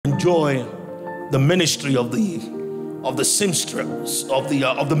enjoy the ministry of the seamstress, of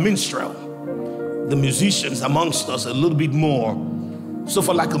the minstrel, the musicians amongst us a little bit more. So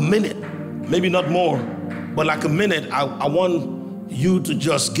for like a minute, maybe not more, but like a minute, I want you to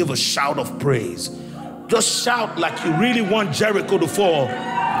just give a shout of praise. Just shout like you really want Jericho to fall.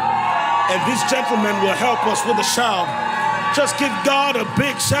 And this gentleman will help us with a shout. Just give God a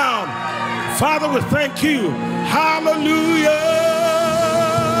big shout. Father, we thank you. Hallelujah.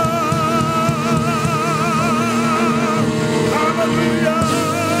 Hallelujah.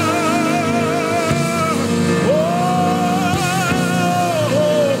 Oh,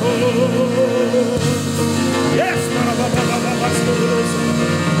 yes.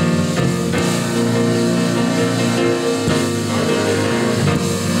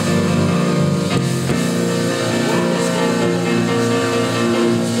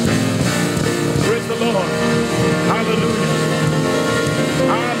 Praise the Lord. Hallelujah.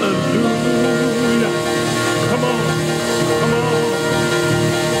 Hallelujah. Come on. Come on.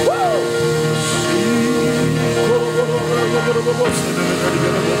 Woo!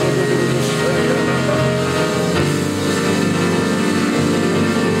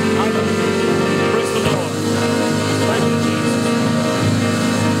 Praise the Lord. Thank you, Jesus.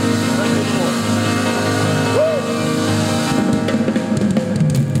 Thank you, Lord. Woo!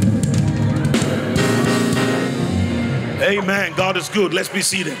 Amen. God is good. Let's be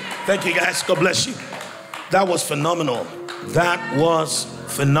seated. Thank you, guys. God bless you. That was phenomenal. That was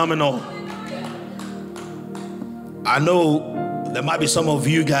phenomenal. I know there might be some of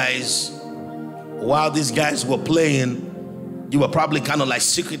you guys, while these guys were playing, you were probably kind of like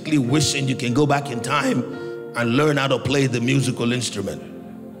secretly wishing you can go back in time and learn how to play the musical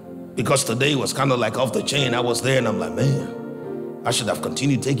instrument. Because today was kind of like off the chain. I was there and I'm like, man, I should have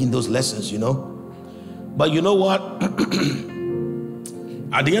continued taking those lessons, you know. But you know what?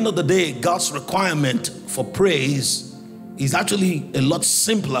 At the end of the day, God's requirement for praise is actually a lot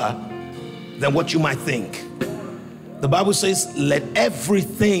simpler than what you might think. The Bible says, let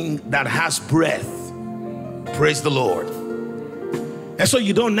everything that has breath praise the Lord. And so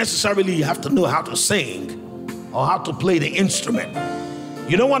you don't necessarily have to know how to sing or how to play the instrument.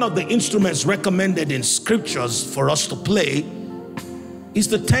 You know, one of the instruments recommended in scriptures for us to play is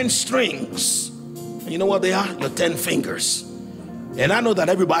the 10 strings. You know what they are? Your 10 fingers. And I know that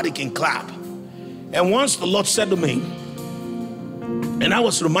everybody can clap. And once the Lord said to me, and I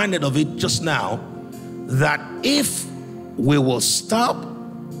was reminded of it just now, that if we will stop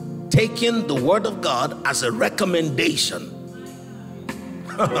taking the word of God as a recommendation,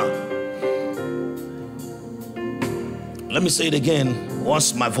 let me say it again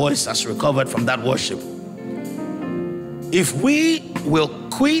once my voice has recovered from that worship. If we will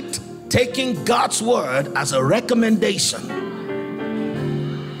quit taking God's word as a recommendation,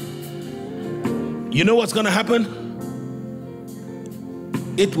 you know what's going to happen?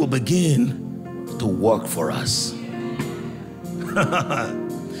 It will begin to work for us.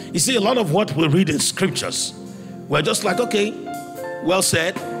 You see, a lot of what we read in scriptures, we're just like, okay, well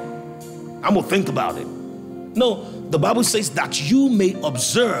said, I'm going to think about it. No, the Bible says that you may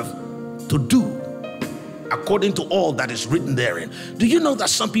observe to do according to all that is written therein. Do you know that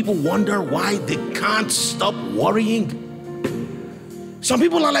some people wonder why they can't stop worrying? Some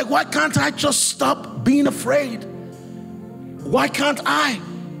people are like, why can't I just stop being afraid? Why can't I?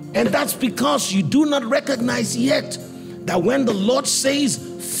 And that's because you do not recognize yet that when the Lord says,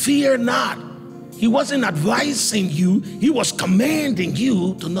 fear not, he wasn't advising you, he was commanding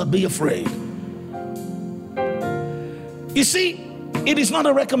you to not be afraid. You see, it is not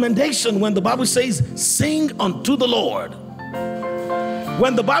a recommendation when the Bible says, sing unto the Lord.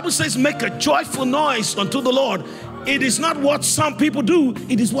 When the Bible says, make a joyful noise unto the Lord, it is not what some people do,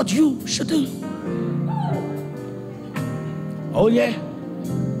 it is what you should do. Oh yeah.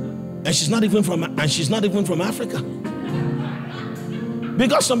 And she's not even from Africa.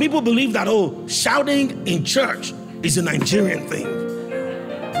 Because some people believe that, oh, shouting in church is a Nigerian thing.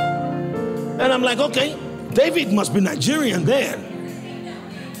 And I'm like, okay, David must be Nigerian then.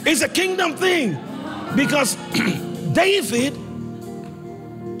 It's a kingdom thing. Because David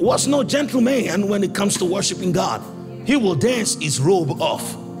was no gentleman when it comes to worshiping God. He will dance his robe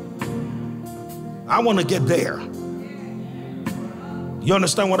off. I want to get there. You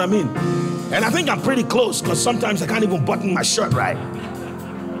understand what I mean? And I think I'm pretty close because sometimes I can't even button my shirt right.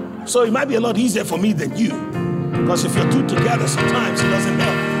 So it might be a lot easier for me than you. Because if you're two together, sometimes it doesn't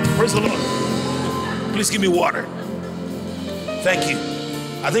help. Praise the Lord. Please give me water. Thank you.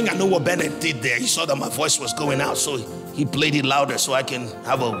 I think I know what Bennett did there. He saw that my voice was going out, so he played it louder so I can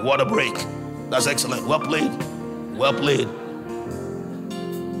have a water break. That's excellent. Well played. Well played.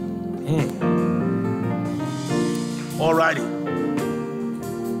 All righty.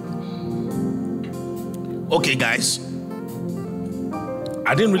 Okay, guys.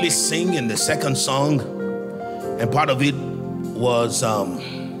 I didn't really sing in the second song, and part of it was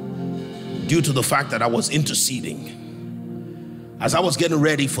due to the fact that I was interceding. As I was getting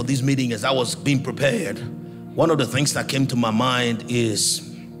ready for this meeting, as I was being prepared, one of the things that came to my mind is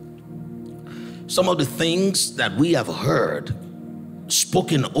some of the things that we have heard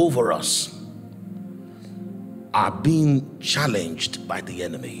spoken over us are being challenged by the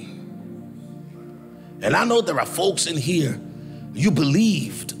enemy. And I know there are folks in here, you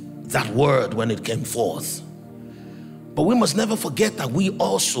believed that word when it came forth. But we must never forget that we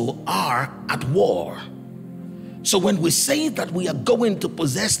also are at war. So when we say that we are going to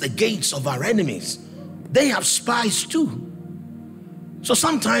possess the gates of our enemies, they have spies too. So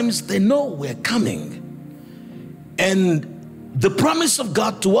sometimes they know we're coming. And the promise of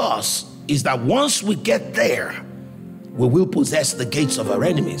God to us is that once we get there, we will possess the gates of our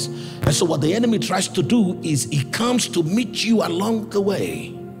enemies. And so what the enemy tries to do is he comes to meet you along the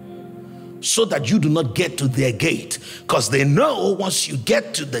way so that you do not get to their gate, because they know once you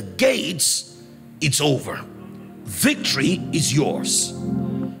get to the gates, it's over. Victory is yours.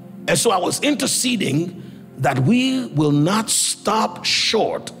 And so I was interceding that we will not stop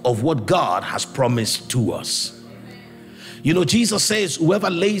short of what God has promised to us. You know, Jesus says, whoever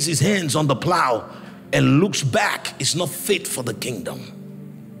lays his hands on the plow and looks back is not fit for the kingdom.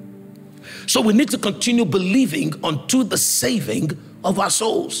 So we need to continue believing unto the saving of our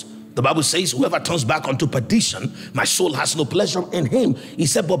souls. The Bible says, whoever turns back unto perdition, my soul has no pleasure in him. He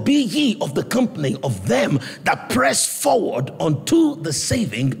said, but be ye of the company of them that press forward unto the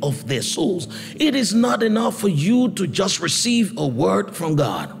saving of their souls. It is not enough for you to just receive a word from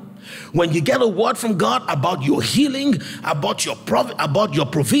God. When you get a word from God about your healing, about your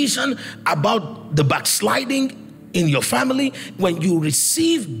provision, about the backsliding in your family, when you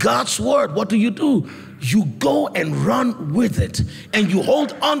receive God's word, what do? You go and run with it, and you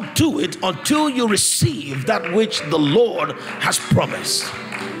hold on to it until you receive that which the Lord has promised.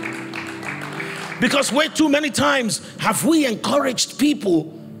 Because way too many times have we encouraged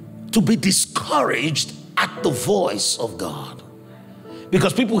people to be discouraged at the voice of God.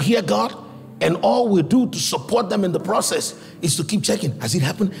 Because people hear God, and all we do to support them in the process is to keep checking. Has it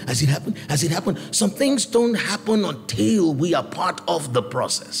happened? Has it happened? Has it happened? Some things don't happen until we are part of the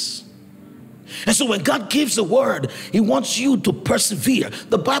process. And so when God gives a word, he wants you to persevere.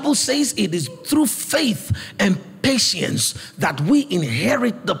 The Bible says it is through faith and patience that we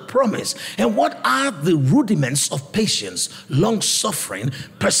inherit the promise. And what are the rudiments of patience? Long-suffering,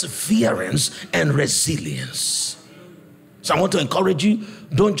 perseverance, and resilience. So I want to encourage you,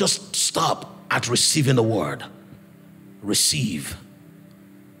 don't just stop at receiving the word. Receive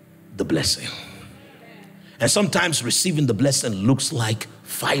the blessing. And sometimes receiving the blessing looks like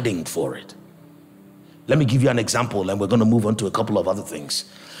fighting for it. Let me give you an example, and we're going to move on to a couple of other things.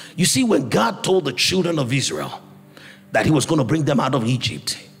 You see, when God told the children of Israel that he was going to bring them out of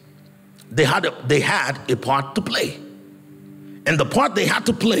Egypt, they had a part to play. And the part they had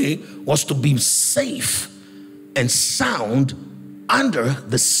to play was to be safe and sound under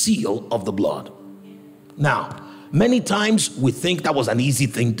the seal of the blood. Now, many times we think that was an easy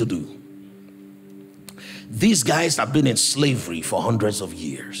thing to do. These guys have been in slavery for hundreds of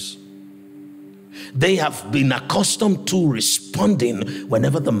years. They have been accustomed to responding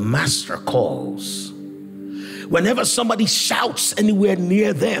whenever the master calls. Whenever somebody shouts anywhere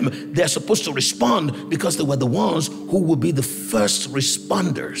near them, they're supposed to respond because they were the ones who would be the first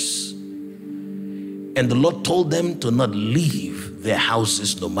responders. And the Lord told them to not leave their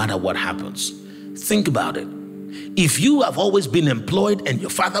houses no matter what happens. Think about it. If you have always been employed, and your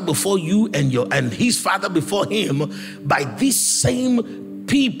father before you and his father before him, by these same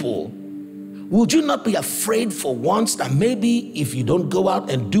people, would you not be afraid for once that maybe if you don't go out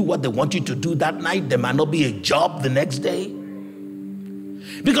and do what they want you to do that night, there might not be a job the next day?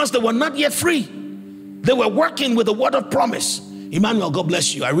 Because they were not yet free. They were working with the word of promise. Emmanuel, God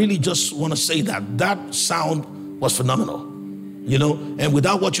bless you. I really just want to say that sound was phenomenal. You know, and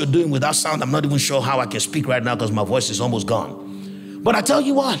without what you're doing, without sound, I'm not even sure how I can speak right now because my voice is almost gone. But I tell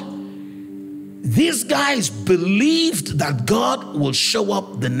you what, these guys believed that God will show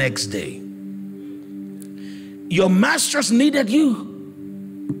up the next day. Your masters needed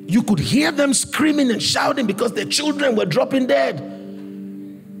you. You could hear them screaming and shouting because their children were dropping dead.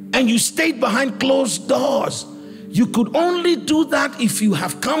 And you stayed behind closed doors. You could only do that if you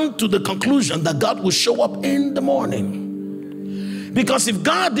have come to the conclusion that God will show up in the morning. Because if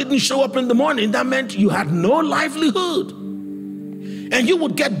God didn't show up in the morning, that meant you had no livelihood. And you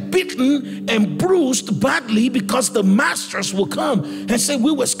would get beaten and bruised badly because the masters will come and say,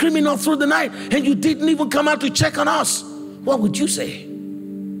 we were screaming all through the night and you didn't even come out to check on us. What would you say?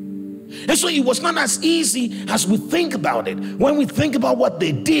 And so it was not as easy as we think about it. When we think about what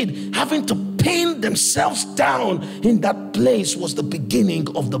they did, having to pin themselves down in that place was the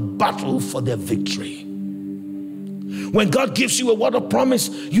beginning of the battle for their victory. When God gives you a word of promise,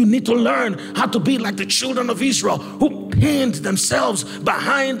 you need to learn how to be like the children of Israel who pinned themselves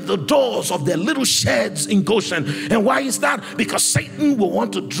behind the doors of their little sheds in Goshen. And why is that? Because Satan will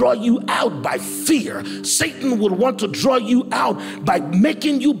want to draw you out by fear. Satan will want to draw you out by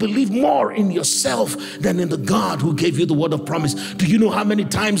making you believe more in yourself than in the God who gave you the word of promise. Do you know how many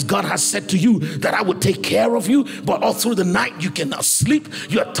times God has said to you that I would take care of you, but all through the night you cannot sleep?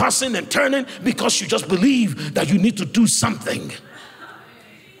 You're tossing and turning because you just believe that you need to do something.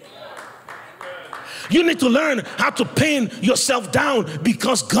 You need to learn how to pin yourself down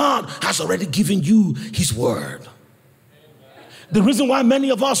because God has already given you his word. The reason why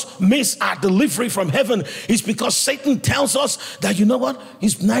many of us miss our delivery from heaven is because Satan tells us that, you know what,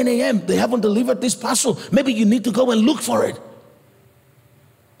 it's 9 a.m. They haven't delivered this parcel. Maybe you need to go and look for it.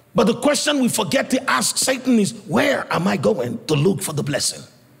 But the question we forget to ask Satan is, where am I going to look for the blessing?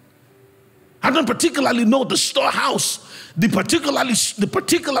 I don't particularly know the storehouse, the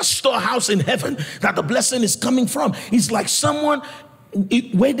particular storehouse in heaven that the blessing is coming from. It's like someone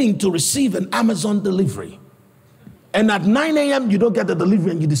waiting to receive an Amazon delivery. And at 9 a.m. you don't get the delivery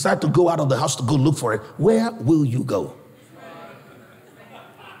and you decide to go out of the house to go look for it. Where will you go?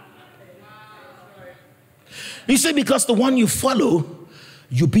 You see, because the one you follow,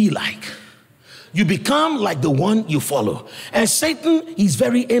 you be like. You become like the one you follow. And Satan, he's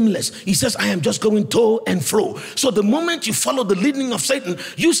very aimless. He says, I am just going to and fro. So the moment you follow the leading of Satan,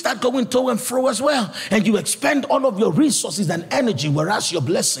 you start going to and fro as well. And you expend all of your resources and energy, whereas your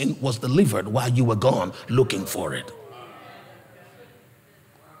blessing was delivered while you were gone looking for it.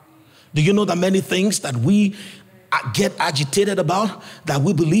 Do you know that many things that we get agitated about, that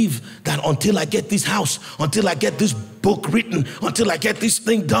we believe that until I get this house, until I get this book written, until I get this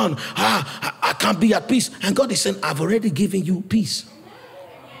thing done, I can't be at peace. And God is saying, I've already given you peace.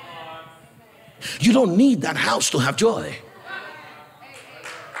 You don't need that house to have joy.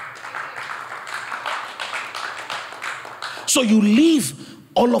 So you leave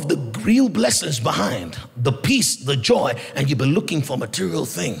all of the real blessings behind, the peace, the joy, and you've been looking for material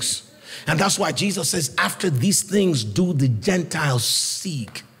things. And that's why Jesus says, after these things do the Gentiles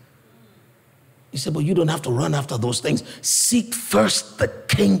seek. He said, but you don't have to run after those things. Seek first the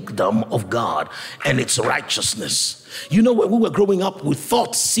kingdom of God and its righteousness. You know, when we were growing up, we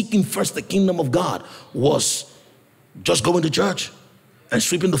thought seeking first the kingdom of God was just going to church and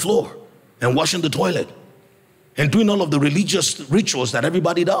sweeping the floor and washing the toilet and doing all of the religious rituals that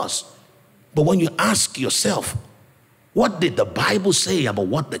everybody does. But when you ask yourself, what did the Bible say about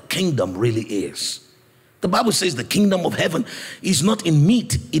what the kingdom really is? The Bible says the kingdom of heaven is not in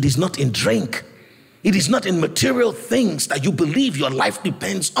meat, it is not in drink. It is not in material things that you believe your life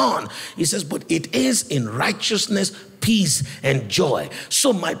depends on. He says, but it is in righteousness, peace, and joy.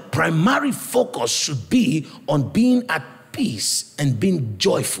 So my primary focus should be on being at peace and being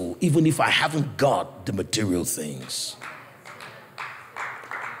joyful, even if I haven't got the material things.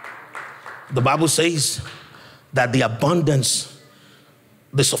 The Bible says that the abundance,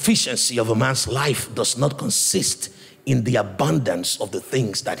 the sufficiency of a man's life does not consist in the abundance of the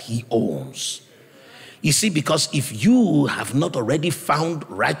things that he owns. You see, because if you have not already found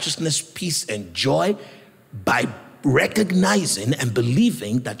righteousness, peace, and joy by recognizing and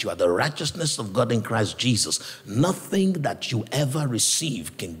believing that you are the righteousness of God in Christ Jesus, nothing that you ever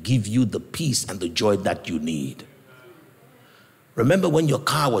receive can give you the peace and the joy that you need. Remember when your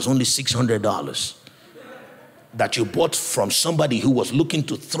car was only $600 that you bought from somebody who was looking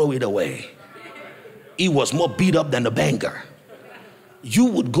to throw it away? It was more beat up than a banger. You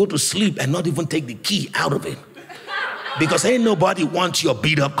would go to sleep and not even take the key out of it because ain't nobody wants your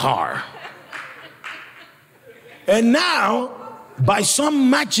beat up car. And now, by some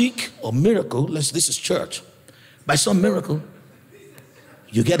magic or miracle, this is church, by some miracle,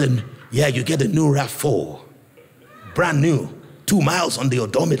 you get a new RAV4, brand new, 2 miles on the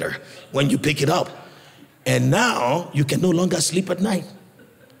odometer when you pick it up. And now you can no longer sleep at night.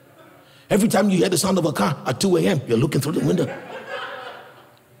 Every time you hear the sound of a car at 2 a.m., you're looking through the window.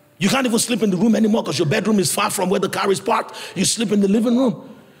 You can't even sleep in the room anymore because your bedroom is far from where the car is parked. You sleep in the living room.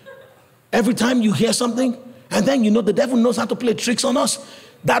 Every time you hear something, and then you know the devil knows how to play tricks on us.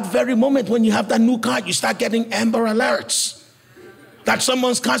 That very moment when you have that new car, you start getting Amber Alerts. That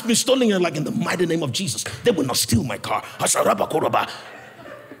someone's car's been stolen, and like, in the mighty name of Jesus, they will not steal my car.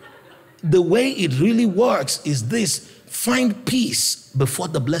 The way it really works is this: find peace before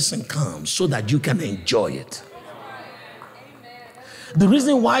the blessing comes so that you can enjoy it. The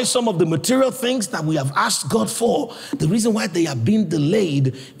reason why some of the material things that we have asked God for, the reason why they are being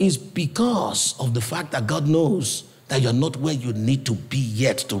delayed is because of the fact that God knows that you're not where you need to be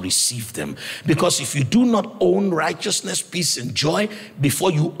yet to receive them. Because if you do not own righteousness, peace, and joy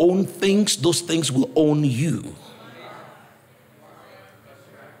before you own things, those things will own you.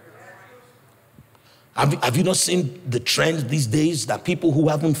 Have you not seen the trend these days that people who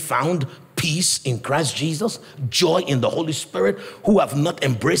haven't found peace in Christ Jesus, joy in the Holy Spirit, who have not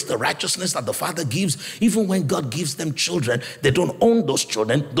embraced the righteousness that the Father gives, even when God gives them children, they don't own those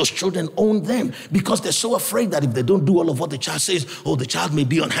children own them, because they're so afraid that if they don't do all of what the child says, oh, the child may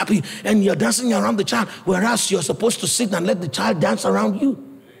be unhappy, and you're dancing around the child, whereas you're supposed to sit and let the child dance around you.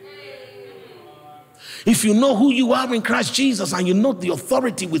 If you know who you are in Christ Jesus and you know the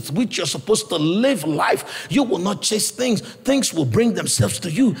authority with which you're supposed to live life, you will not chase things. Things will bring themselves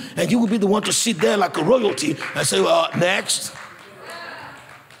to you, and you will be the one to sit there like a royalty and say, well, next.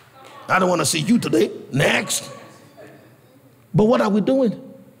 I don't want to see you today. Next. But what are we doing?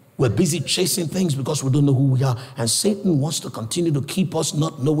 We're busy chasing things because we don't know who we are. And Satan wants to continue to keep us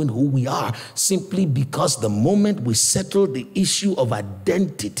not knowing who we are, simply because the moment we settle the issue of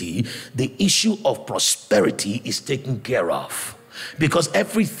identity, the issue of prosperity is taken care of. Because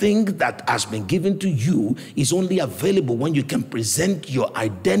everything that has been given to you is only available when you can present your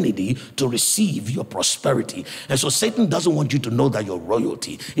identity to receive your prosperity. And so Satan doesn't want you to know that you're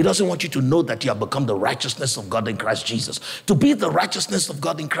royalty. He doesn't want you to know that you have become the righteousness of God in Christ Jesus. To be the righteousness of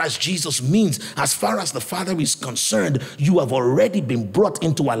God in Christ Jesus means, as far as the Father is concerned, you have already been brought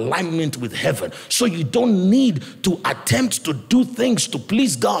into alignment with heaven. So you don't need to attempt to do things to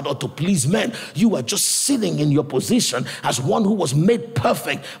please God or to please men. You are just sitting in your position as one who was made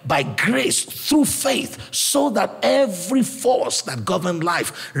perfect by grace through faith, so that every force that governs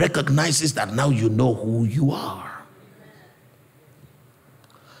life recognizes that now you know who you are.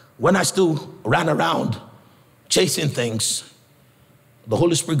 When I still ran around chasing things, the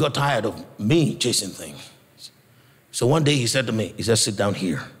Holy Spirit got tired of me chasing things. So one day he said to me, he said, sit down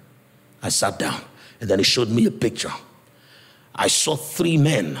here. I sat down, and then he showed me a picture. I saw 3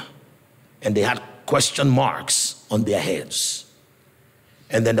 men, and they had question marks on their heads.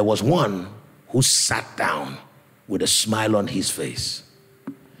 And then there was one who sat down with a smile on his face.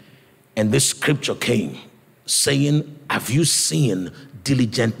 And this scripture came saying, have you seen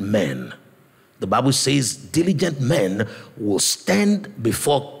diligent men? The Bible says diligent men will stand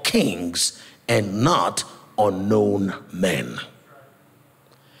before kings and not unknown men.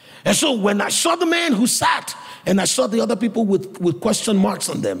 And so when I saw the man who sat, and I saw the other people with question marks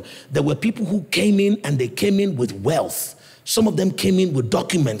on them, there were people who came in, and they came in with wealth. Some of them came in with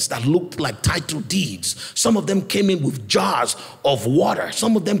documents that looked like title deeds. Some of them came in with jars of water.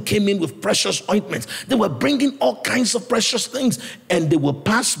 Some of them came in with precious ointments. They were bringing all kinds of precious things, and they will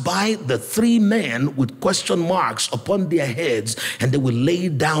pass by the 3 men with question marks upon their heads, and they will lay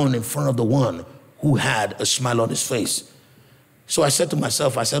down in front of the one who had a smile on his face. So I said to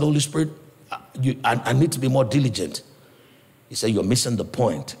myself, I said, Holy Spirit, I need to be more diligent. He said, you're missing the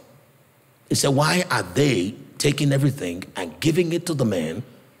point. He said, why are they taking everything and giving it to the man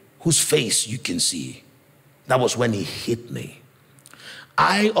whose face you can see? That was when he hit me.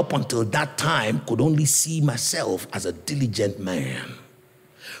 I, up until that time, could only see myself as a diligent man,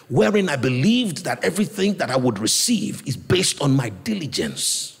 wherein I believed that everything that I would receive is based on my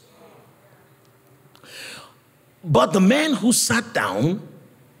diligence. But the man who sat down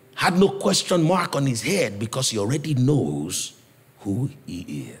had no question mark on his head, because he already knows who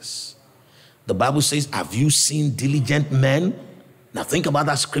he is. The Bible says, have you seen diligent men? Now think about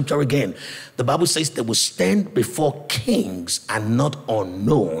that scripture again. The Bible says they will stand before kings and not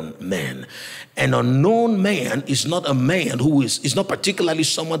unknown men. An unknown man is not a man who is not particularly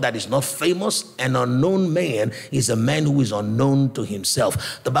someone that is not famous. An unknown man is a man who is unknown to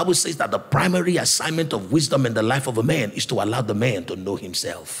himself. The Bible says that the primary assignment of wisdom in the life of a man is to allow the man to know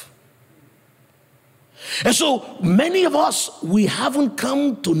himself. And so many of us, we haven't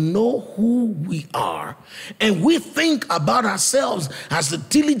come to know who we are. And we think about ourselves as the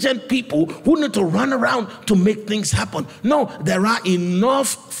diligent people who need to run around to make things happen. No, there are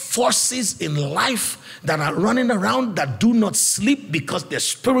enough forces in life that are running around that do not sleep, because they're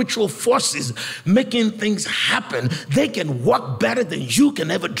spiritual forces making things happen. They can work better than you can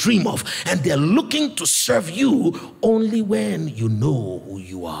ever dream of. And they're looking to serve you only when you know who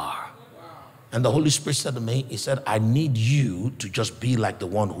you are. And the Holy Spirit said to me, he said, I need you to just be like the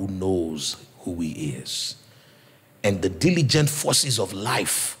one who knows who he is. And the diligent forces of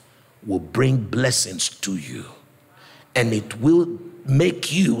life will bring blessings to you. And it will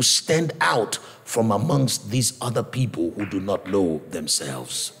make you stand out from amongst these other people who do not know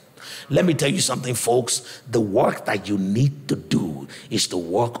themselves. Let me tell you something, folks. The work that you need to do is the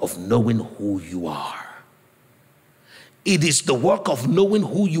work of knowing who you are. It is the work of knowing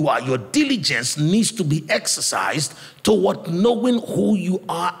who you are. Your diligence needs to be exercised toward knowing who you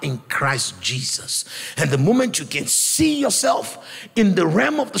are in Christ Jesus. And the moment you can see yourself in the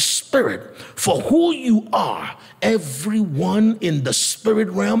realm of the Spirit for who you are, everyone in the spirit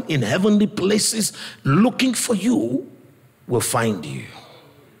realm, in heavenly places, looking for you, will find you.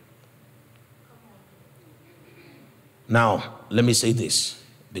 Now, let me say this,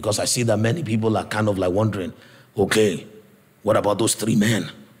 because I see that many people are kind of like wondering, okay, what about those three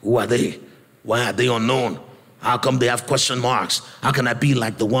men? Who are they? Why are they unknown? How come they have question marks? How can I be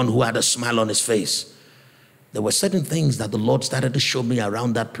like the one who had a smile on his face? There were certain things that the Lord started to show me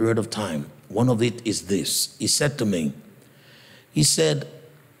around that period of time. One of it is this. He said to me, he said,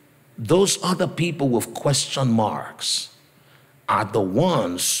 those other people with question marks are the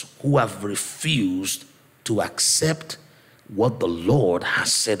ones who have refused to accept what the Lord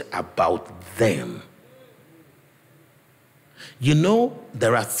has said about them. You know,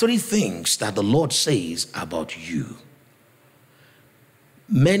 there are three things that the Lord says about you.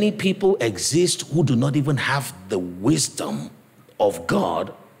 Many people exist who do not even have the wisdom of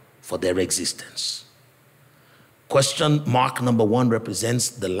God for their existence. Question mark number 1 represents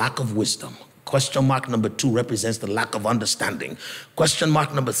the lack of wisdom. Question mark number 2 represents the lack of understanding. Question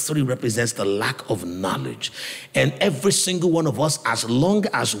mark number 3 represents the lack of knowledge. And every single one of us, as long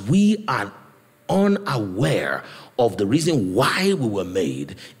as we are unaware of the reason why we were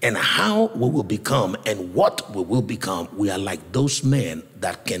made and how we will become and what we will become, we are like those men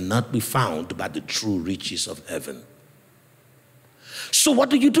that cannot be found by the true riches of heaven. So what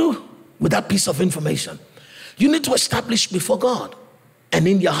do you do with that piece of information? You need to establish before God and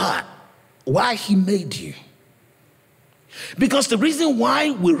in your heart why he made you. Because the reason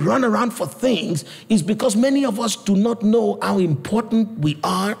why we run around for things is because many of us do not know how important we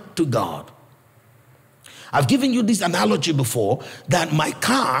are to God. I've given you this analogy before that my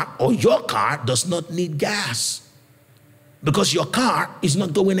car or your car does not need gas because your car is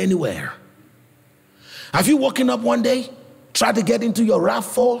not going anywhere. Have you woken up one day, tried to get into your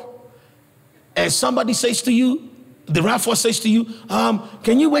RAV4, and somebody says to you, the RAV4 says to you,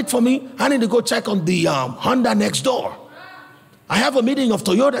 can you wait for me? I need to go check on the Honda next door. I have a meeting of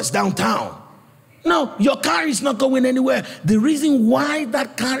Toyotas downtown. No, your car is not going anywhere. The reason why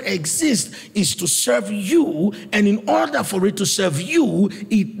that car exists is to serve you, and in order for it to serve you,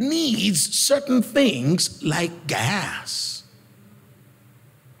 it needs certain things like gas.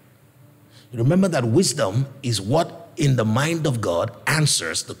 Remember that wisdom is what in the mind of God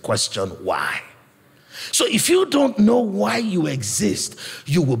answers the question why. So if you don't know why you exist,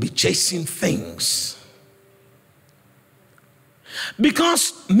 you will be chasing things.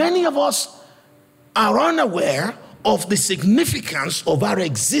 Because many of us are unaware of the significance of our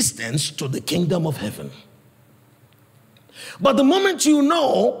existence to the kingdom of heaven. But the moment you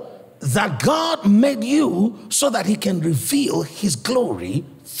know that God made you so that he can reveal his glory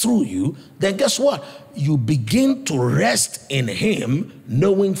through you, then guess what? You begin to rest in him,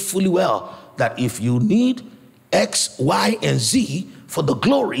 knowing fully well that if you need X, Y, and Z for the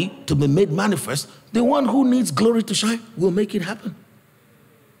glory to be made manifest, the one who needs glory to shine will make it happen.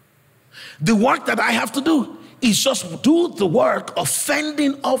 The work that I have to do is just do the work of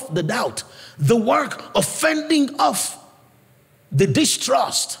fending off the doubt, the work of fending off the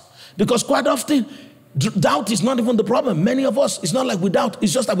distrust. Because quite often, doubt is not even the problem. Many of us, it's not like we doubt,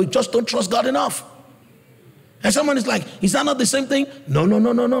 it's just that we just don't trust God enough. And someone is like, is that not the same thing?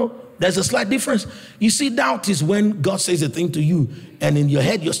 No. There's a slight difference. You see, doubt is when God says a thing to you, and in your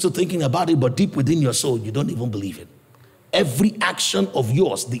head, you're still thinking about it, but deep within your soul, you don't even believe it. Every action of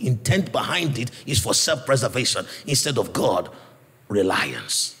yours, the intent behind it is for self-preservation instead of God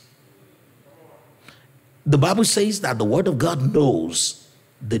reliance. The Bible says that the word of God knows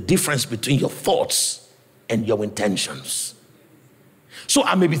the difference between your thoughts and your intentions. So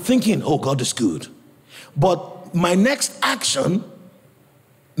I may be thinking, oh, God is good. But my next action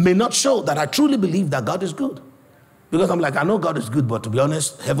may not show that I truly believe that God is good. Because I'm like, I know God is good, but to be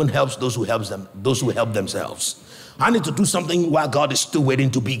honest, heaven helps those who help themselves. I need to do something while God is still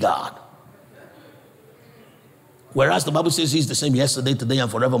waiting to be God. Whereas the Bible says he's the same yesterday, today, and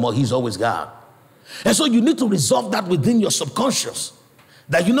forevermore. He's always God. And so you need to resolve that within your subconscious.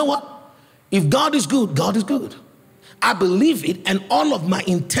 That you know what? If God is good, God is good. I believe it, and all of my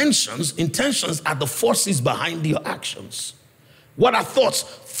intentions are the forces behind your actions. What are thoughts?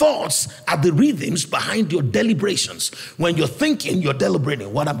 Thoughts are the rhythms behind your deliberations. When you're thinking, you're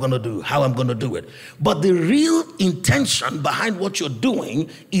deliberating what I'm going to do, how I'm going to do it. But the real intention behind what you're doing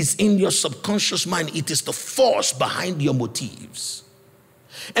is in your subconscious mind. It is the force behind your motives.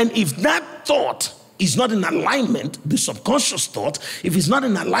 And if that thought is not in alignment, the subconscious thought, if it's not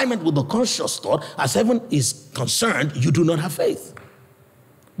in alignment with the conscious thought, as heaven is concerned, you do not have faith.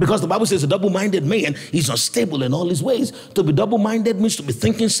 Because the Bible says a double-minded man is unstable in all his ways. To be double-minded means to be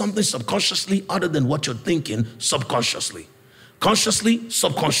thinking something subconsciously other than what you're thinking subconsciously. Consciously,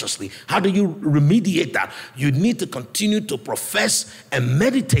 subconsciously. How do you remediate that? You need to continue to profess and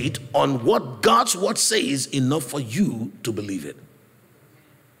meditate on what God's word says enough for you to believe it.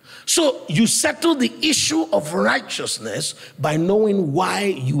 So you settle the issue of righteousness by knowing why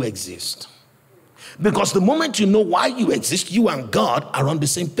you exist. Because the moment you know why you exist, you and God are on the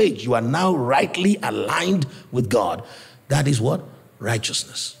same page. You are now rightly aligned with God. That is what?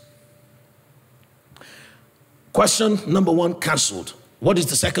 Righteousness. Question number 1 canceled. What is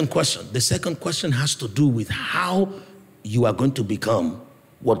the second question? The second question has to do with how you are going to become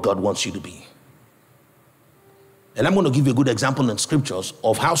what God wants you to be. And I'm going to give you a good example in scriptures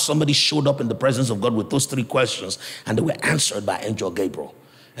of how somebody showed up in the presence of God with those 3 questions and they were answered by Angel Gabriel.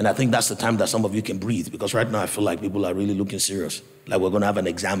 And I think that's the time that some of you can breathe, because right now I feel like people are really looking serious, like we're going to have an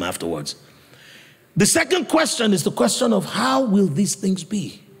exam afterwards. The second question is the question of how will these things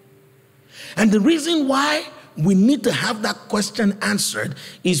be? And the reason why we need to have that question answered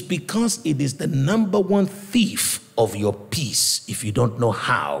is because it is the number 1 thief of your peace if you don't know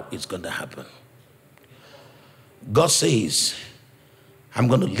how it's going to happen. God says, I'm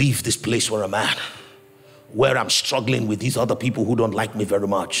going to leave this place where I'm at, where I'm struggling with these other people who don't like me very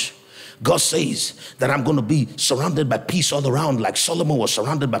much. God says that I'm going to be surrounded by peace all around, like Solomon was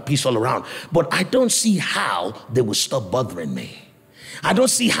surrounded by peace all around. But I don't see how they will stop bothering me. I don't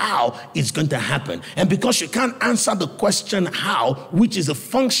see how it's going to happen. And because you can't answer the question how, which is a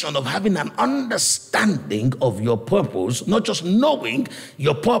function of having an understanding of your purpose, not just knowing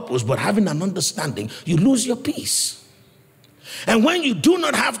your purpose, but having an understanding, you lose your peace. And when you do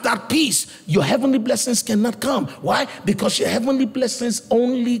not have that peace, your heavenly blessings cannot come. Why? Because your heavenly blessings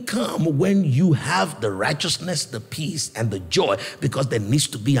only come when you have the righteousness, the peace, and the joy, because there needs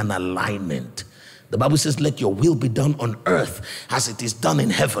to be an alignment. The Bible says, let your will be done on earth as it is done in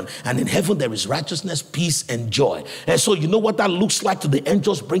heaven. And in heaven, there is righteousness, peace, and joy. And so you know what that looks like to the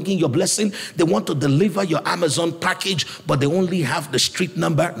angels bringing your blessing? They want to deliver your Amazon package, but they only have the street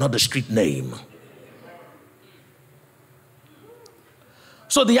number, not the street name.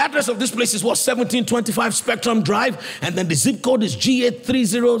 So the address of this place is what? 1725 Spectrum Drive. And then the zip code is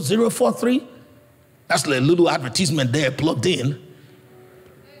G830043. That's a little advertisement there plugged in.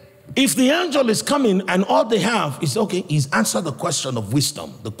 If the angel is coming and all they have is, okay, he's answered the question of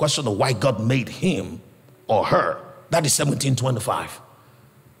wisdom, the question of why God made him or her, that is 1725.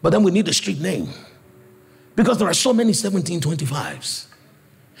 But then we need a street name, because there are so many 1725s.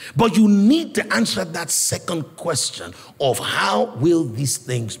 But you need to answer that second question of how will these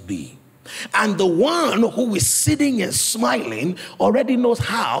things be? And the one who is sitting and smiling already knows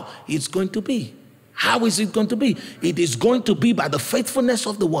how it's going to be. How is it going to be? It is going to be by the faithfulness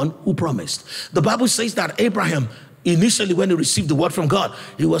of the one who promised. The Bible says that Abraham, initially when he received the word from God,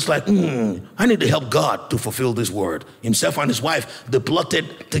 he was like, I need to help God to fulfill this word. Himself and his wife, they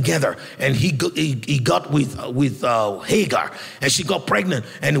plotted together, and he got with Hagar, and she got pregnant,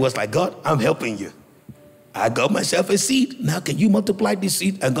 and he was like, God, I'm helping you. I got myself a seed. Now can you multiply this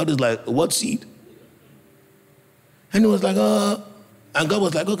seed? And God is like, what seed? And he was like, and God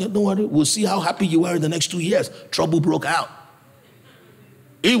was like, okay, don't worry. We'll see how happy you are in the next 2 years. Trouble broke out.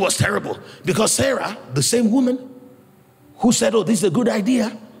 It was terrible because Sarah, the same woman who said, oh, this is a good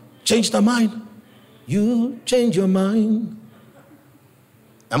idea, changed her mind. You change your mind.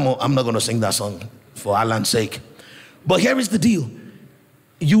 I'm not going to sing that song for Alan's sake. But here is the deal.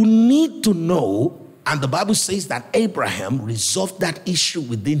 You need to know, and the Bible says that Abraham resolved that issue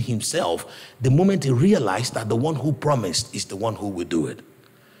within himself the moment he realized that the one who promised is the one who will do it.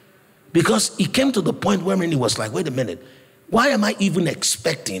 Because he came to the point wherein he was like, wait a minute, why am I even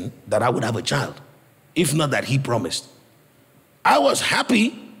expecting that I would have a child, if not that he promised? I was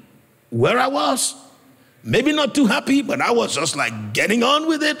happy where I was. Maybe not too happy, but I was just like getting on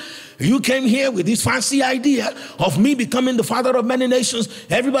with it. You came here with this fancy idea of me becoming the father of many nations.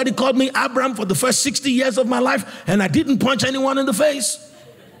 Everybody called me Abram for the first 60 years of my life, and I didn't punch anyone in the face.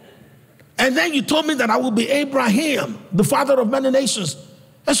 And then you told me that I will be Abraham, the father of many nations.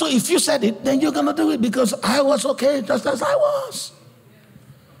 And so if you said it, then you're going to do it because I was okay just as I was.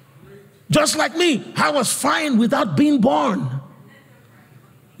 Just like me, I was fine without being born.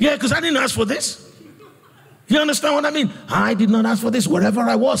 Yeah, because I didn't ask for this. You understand what I mean? I did not ask for this. Wherever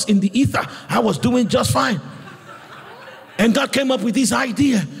I was in the ether, I was doing just fine. And God came up with this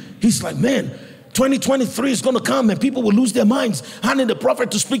idea. He's like, man, 2023 is going to come and people will lose their minds. I need a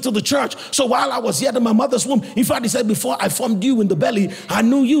prophet to speak to the church. So while I was yet in my mother's womb, in fact, he said, before I formed you in the belly, I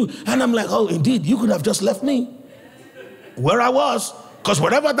knew you. And I'm like, oh, indeed, you could have just left me where I was. Because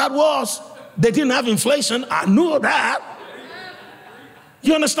whatever that was, they didn't have inflation. I knew that.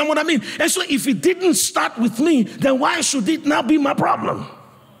 You understand what I mean? And so if it didn't start with me, then why should it now be my problem?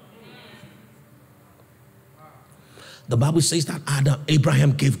 The Bible says that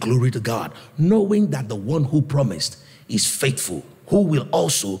Abraham gave glory to God, knowing that the one who promised is faithful, who will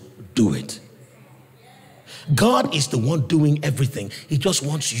also do it. God is the one doing everything. He just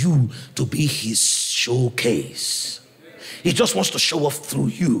wants you to be his showcase. He just wants to show off through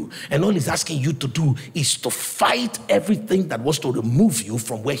you. And all he's asking you to do is to fight everything that wants to remove you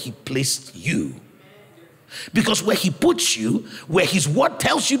from where he placed you. Because where he puts you, where his word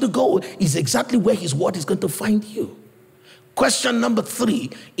tells you to go, is exactly where his word is going to find you. Question number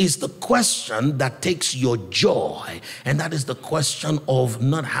 3 is the question that takes your joy. And that is the question of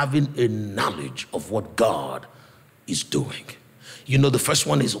not having a knowledge of what God is doing. You know, the first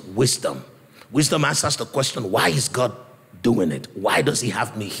one is wisdom. Wisdom answers the question, why is God doing it? Why does he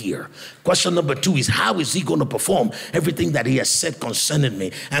have me here? Question number 2 is, how is he going to perform everything that he has said concerning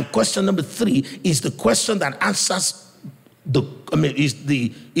me? And question number 3 is the question that answers is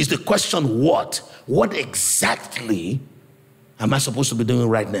the question, what exactly am I supposed to be doing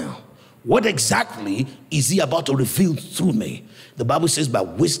right now? What exactly is he about to reveal through me? The Bible says, by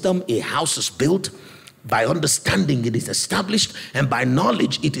wisdom a house is built, by understanding it is established, and by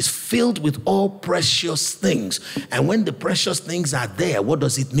knowledge it is filled with all precious things. And when the precious things are there, what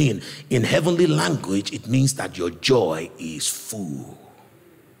does it mean? In heavenly language, it means that your joy is full.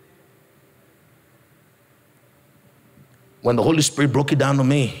 When the Holy Spirit broke it down to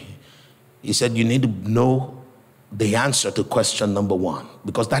me, he said, you need to know the answer to question number 1,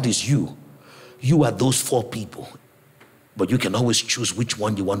 because that is you. You are those 4 people, but you can always choose which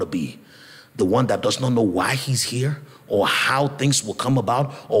one you want to be. The one that does not know why he's here, or how things will come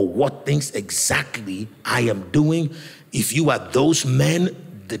about, or what things exactly I am doing. If you are those men,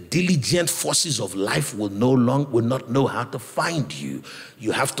 the diligent forces of life will not know how to find you.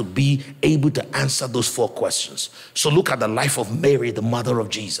 You have to be able to answer those 4 questions. So look at the life of Mary, the mother of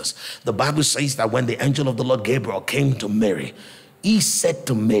Jesus. The Bible says that when the angel of the Lord Gabriel came to Mary, he said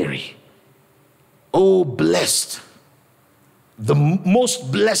to Mary, "Oh, blessed, the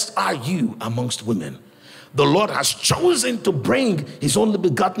most blessed are you amongst women. The Lord has chosen to bring his only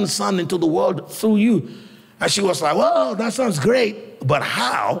begotten son into the world through you." And she was like, well, that sounds great, but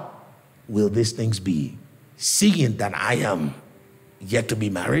how will these things be? Seeing that I am yet to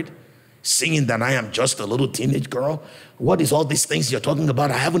be married, seeing that I am just a little teenage girl, what is all these things you're talking about?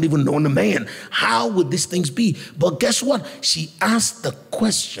 I haven't even known a man. How would these things be? But guess what? She asked the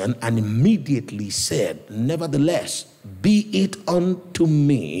question and immediately said, nevertheless, be it unto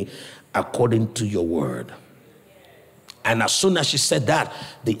me according to your word. And as soon as she said that,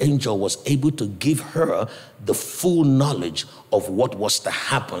 the angel was able to give her the full knowledge of what was to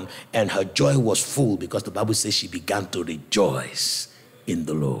happen, and her joy was full, because the Bible says she began to rejoice in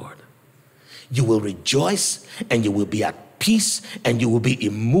the Lord. You will rejoice and you will be at peace and you will be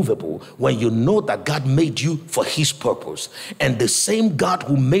immovable when you know that God made you for his purpose. And the same God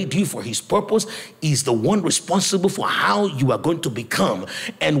who made you for his purpose is the one responsible for how you are going to become.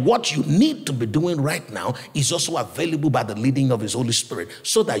 And what you need to be doing right now is also available by the leading of his Holy Spirit,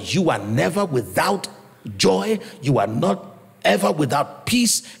 so that you are never without joy, you are not ever without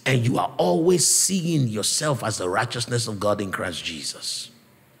peace, and you are always seeing yourself as the righteousness of God in Christ Jesus.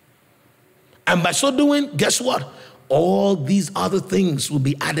 And by so doing, guess what? All these other things will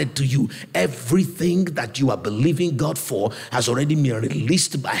be added to you. Everything that you are believing God for has already been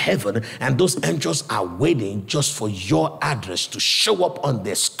released by heaven, and those angels are waiting just for your address to show up on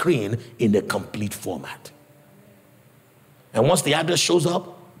their screen in a complete format. And once the address shows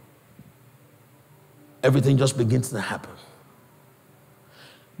up, everything just begins to happen.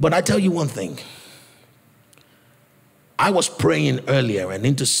 But I tell you one thing. I was praying earlier and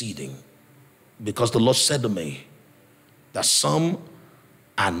interceding because the Lord said to me that some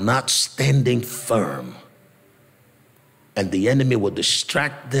are not standing firm, and the enemy will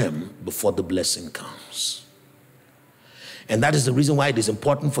distract them before the blessing comes. And that is the reason why it is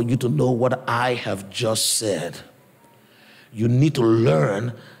important for you to know what I have just said. you need to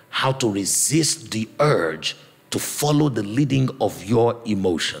learn how to resist the urge to follow the leading of your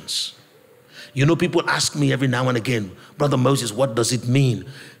emotions. You know, people ask me every now and again, Brother Moses, what does it mean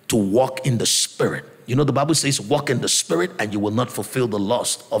to walk in the Spirit? You know, the Bible says, walk in the Spirit and you will not fulfill the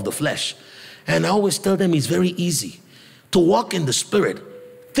lust of the flesh. And I always tell them it's very easy. To walk in the Spirit,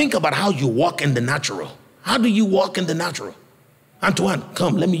 think about how you walk in the natural. How do you walk in the natural? Antoine,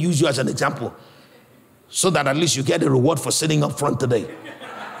 come, let me use you as an example so that at least you get a reward for sitting up front today.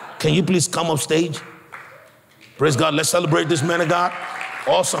 Can you please come up stage? Praise God. Let's celebrate this man of God.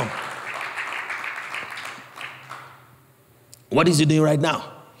 Awesome. What is he doing right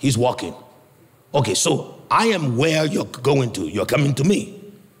now? He's walking. Okay, so I am where you're going to. You're coming to me.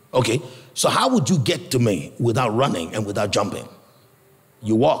 Okay, so how would you get to me without running and without jumping?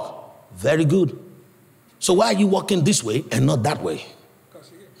 You walk. Very good. So why are you walking this way and not that way?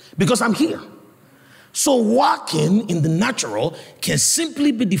 Because I'm here. So walking in the natural can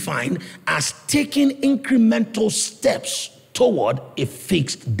simply be defined as taking incremental steps toward a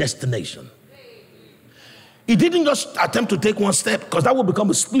fixed destination. He didn't just attempt to take one step, because that would become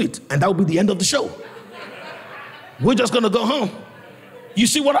a split and that would be the end of the show. We're just going to go home. You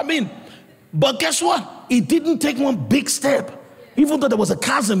see what I mean? But guess what? He didn't take one big step. Even though there was a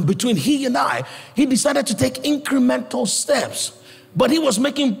chasm between he and I, he decided to take incremental steps. But he was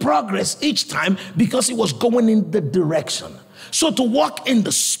making progress each time because he was going in the direction. So to walk in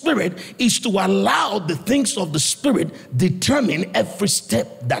the Spirit is to allow the things of the Spirit determine every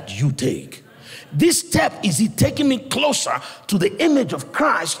step that you take. This step, is he taking me closer to the image of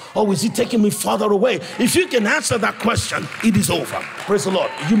Christ, or is he taking me farther away? If you can answer that question, it is over. Praise the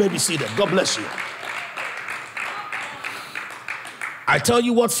Lord. You may be seated. God bless you. I tell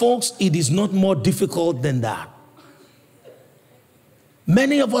you what, folks, it is not more difficult than that.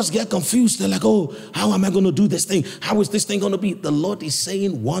 Many of us get confused. They're like, oh, how am I going to do this thing? How is this thing going to be? The Lord is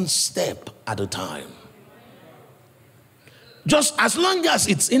saying one step at a time. Just as long as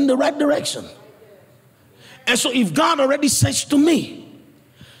it's in the right direction. And so if God already says to me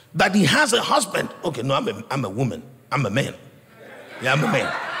that he has a husband. Okay, no, I'm a woman. I'm a man. Yeah, I'm a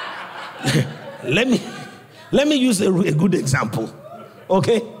man. Let me use a good example.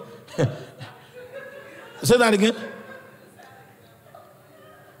 Okay? Say that again.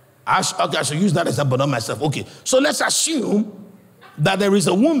 I should use that example, not myself. Okay, so let's assume that there is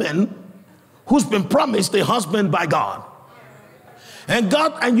a woman who's been promised a husband by God. And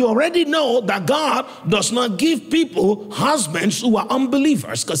you already know that God does not give people husbands who are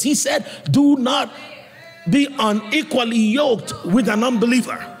unbelievers, because he said, do not be unequally yoked with an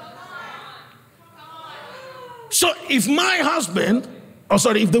unbeliever. So if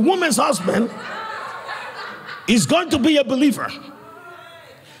if the woman's husband is going to be a believer,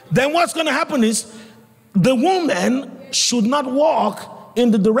 then what's going to happen is the woman should not walk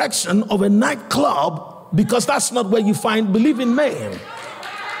in the direction of a nightclub, because that's not where you find believing men.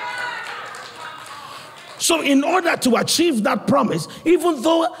 So in order to achieve that promise, even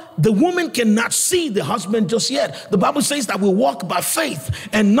though the woman cannot see the husband just yet, the Bible says that we walk by faith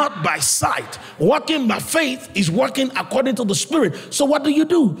and not by sight. Walking by faith is walking according to the Spirit. So what do?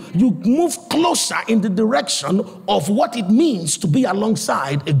 You move closer in the direction of what it means to be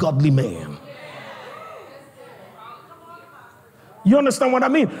alongside a godly man. You understand what I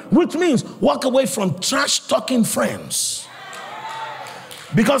mean? Which means walk away from trash-talking friends.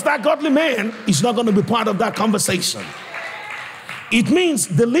 Because that godly man is not going to be part of that conversation. It means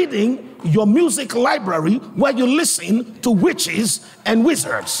deleting your music library where you listen to witches and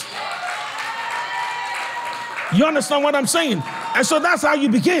wizards. You understand what I'm saying? And so that's how you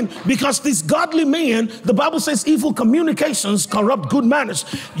begin. Because this godly man, the Bible says evil communications corrupt good manners.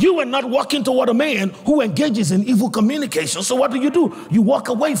 You are not walking toward a man who engages in evil communication. So what do? You walk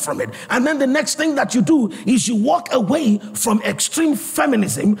away from it. And then the next thing that you do is you walk away from extreme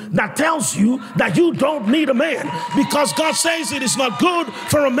feminism that tells you that you don't need a man. Because God says it is not good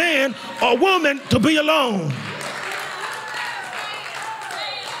for a man or woman to be alone.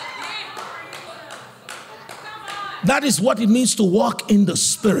 That is what it means to walk in the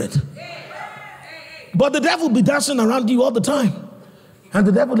Spirit. But the devil be dancing around you all the time. And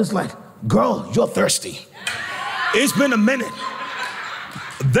the devil is like, girl, you're thirsty. It's been a minute.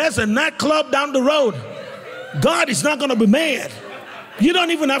 There's a nightclub down the road. God is not going to be mad. You don't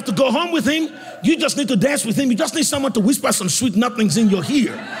even have to go home with him. You just need to dance with him. You just need someone to whisper some sweet nothings in your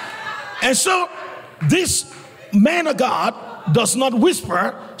ear. And so this man of God does not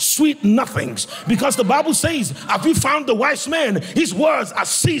whisper sweet nothings. Because the Bible says, have you found the wise man? His words are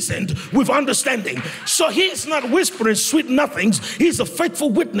seasoned with understanding. So he is not whispering sweet nothings. He is a faithful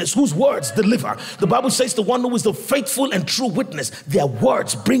witness whose words deliver. The Bible says the one who is the faithful and true witness, their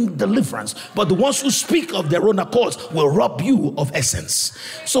words bring deliverance. But the ones who speak of their own accords will rob you of essence.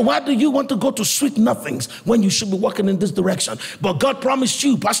 So why do you want to go to sweet nothings when you should be walking in this direction? But God promised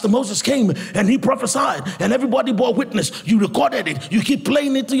you. Pastor Moses came and he prophesied and everybody bore witness. You recorded it. You keep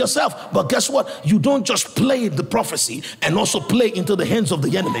playing it to yourself. But guess what? You don't just play the prophecy and also play into the hands of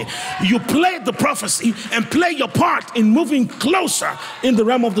the enemy. You play the prophecy and play your part in moving closer in the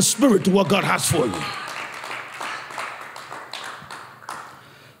realm of the spirit to what God has for you.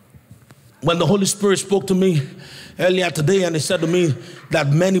 When the Holy Spirit spoke to me earlier today and he said to me that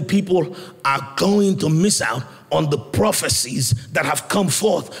many people are going to miss out on the prophecies that have come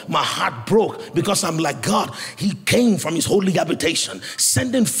forth, my heart broke, because I'm like, God, he came from his holy habitation,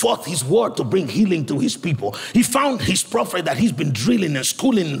 sending forth his word to bring healing to his people. He found his prophet that he's been drilling and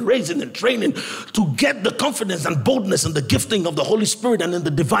schooling and raising and training to get the confidence and boldness and the gifting of the Holy Spirit and in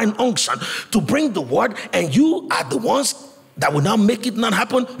the divine unction to bring the word, and you are the ones that will now make it not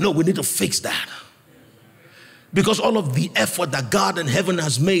happen. No, we need to fix that. Because all of the effort that God and heaven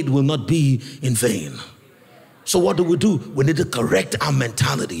has made will not be in vain. So what do? We need to correct our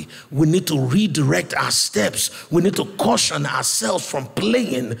mentality. We need to redirect our steps. We need to caution ourselves from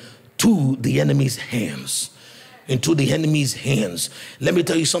playing to the enemy's hands. Into the enemy's hands. Let me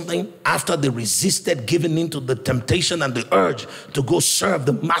tell you something. After they resisted giving in to the temptation and the urge to go serve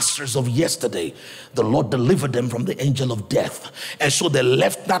the masters of yesterday, the Lord delivered them from the angel of death. And so they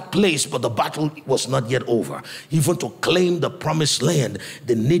left that place, but the battle was not yet over. Even to claim the promised land,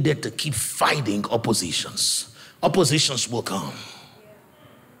 they needed to keep fighting oppositions. Oppositions will come.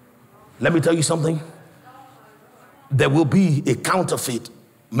 Let me tell you something. There will be a counterfeit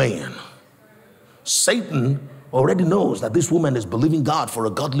man. Satan already knows that this woman is believing God for a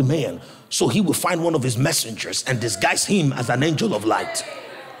godly man. So he will find one of his messengers and disguise him as an angel of light.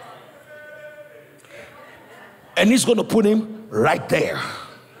 And he's going to put him right there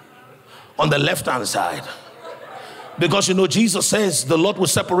on the left-hand side. Because you know, Jesus says the Lord will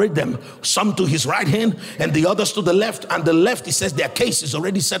separate them, some to his right hand and the others to the left. And the left, he says, their case is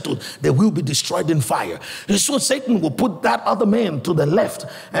already settled. They will be destroyed in fire. And so Satan will put that other man to the left,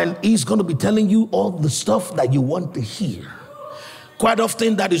 and he's going to be telling you all the stuff that you want to hear. Quite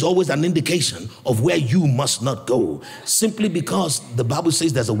often, that is always an indication of where you must not go. Simply because the Bible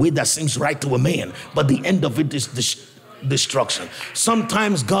says there's a way that seems right to a man, but the end of it is destruction.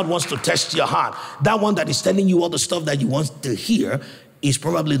 Sometimes God wants to test your heart. That one that is telling you all the stuff that you want to hear is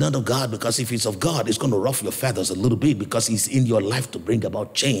probably not of God, because if it's of God, it's going to ruffle your feathers a little bit, because he's in your life to bring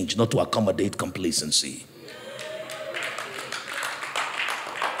about change, not to accommodate complacency.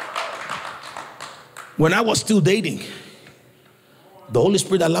 When I was still dating, the Holy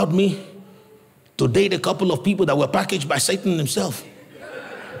Spirit allowed me to date a couple of people that were packaged by Satan himself.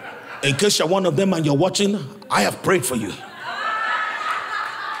 In case you're one of them and you're watching, I have prayed for you.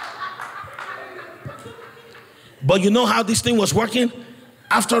 But you know how this thing was working?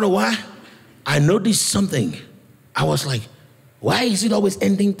 After a while, I noticed something. I was like, why is it always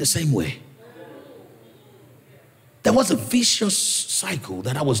ending the same way? There was a vicious cycle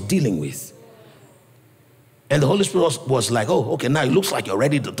that I was dealing with. And the Holy Spirit was like, oh, okay, now it looks like you're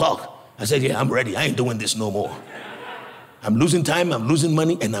ready to talk. I said, yeah, I'm ready. I ain't doing this no more. I'm losing time, I'm losing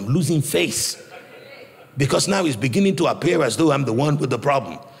money, and I'm losing face. Because now it's beginning to appear as though I'm the one with the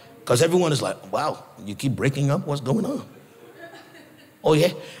problem. Because everyone is like, wow, you keep breaking up, what's going on? Oh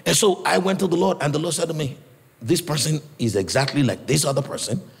yeah? And so I went to the Lord, and the Lord said to me, this person is exactly like this other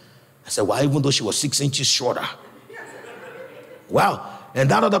person. I said, why, even though she was 6 inches shorter? Wow. And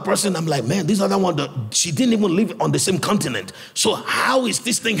that other person, I'm like, man, this other one, she didn't even live on the same continent. So how is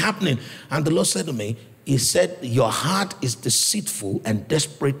this thing happening? And the Lord said to me, he said, your heart is deceitful and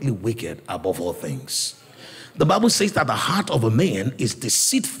desperately wicked above all things. The Bible says that the heart of a man is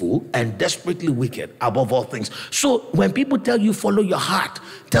deceitful and desperately wicked above all things. So when people tell you follow your heart,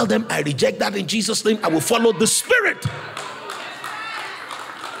 tell them, I reject that in Jesus' name. I will follow the Spirit.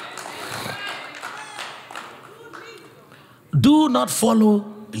 Do not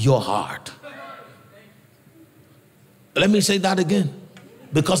follow your heart. Let me say that again.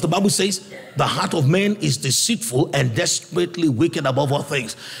 Because the Bible says the heart of man is deceitful and desperately wicked above all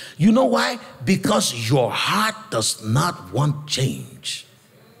things. You know why? Because your heart does not want change.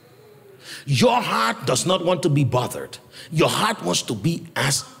 Your heart does not want to be bothered. Your heart wants to be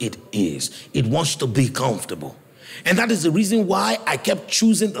as it is. It wants to be comfortable. And that is the reason why I kept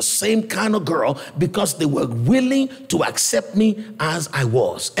choosing the same kind of girl, because they were willing to accept me as I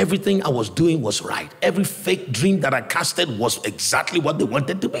was. Everything I was doing was right. Every fake dream that I casted was exactly what they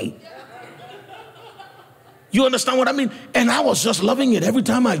wanted to be. You understand what I mean? And I was just loving it. Every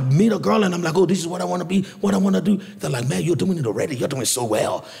time I meet a girl and I'm like, oh, this is what I want to be, what I want to do. They're like, man, you're doing it already. You're doing so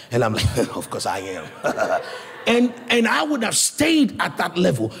well. And I'm like, of course I am. and I would have stayed at that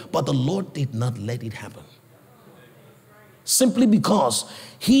level, but the Lord did not let it happen. Simply because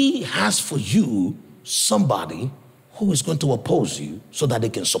he has for you somebody who is going to oppose you so that they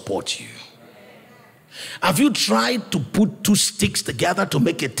can support you. Have you tried to put two sticks together to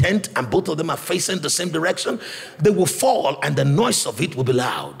make a tent and both of them are facing the same direction? They will fall and the noise of it will be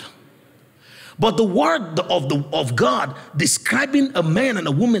loud. But the word of God describing a man and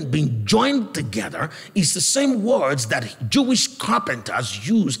a woman being joined together is the same words that Jewish carpenters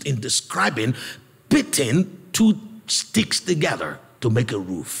used in describing pitting two sticks together to make a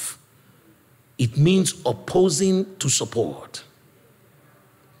roof. It means opposing to support.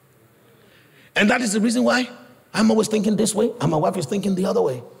 And that is the reason why I'm always thinking this way and my wife is thinking the other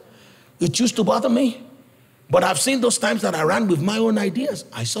way. It used to bother me, but I've seen those times that I ran with my own ideas.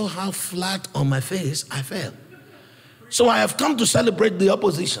 I saw how flat on my face I fell. So I have come to celebrate the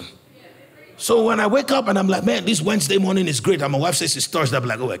opposition. So when I wake up and I'm like, man, this Wednesday morning is great, and my wife says it's Thursday, I'm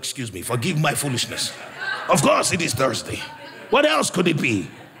like, oh, excuse me, forgive my foolishness. Of course it is Thursday. What else could it be?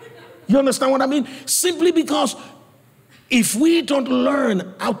 You understand what I mean? Simply because if we don't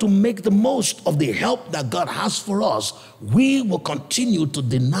learn how to make the most of the help that God has for us, we will continue to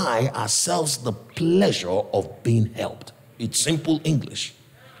deny ourselves the pleasure of being helped. It's simple English.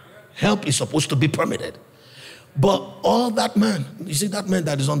 Help is supposed to be permitted. But all that man, you see that man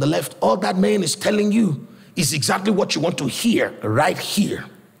that is on the left, all that man is telling you is exactly what you want to hear right here.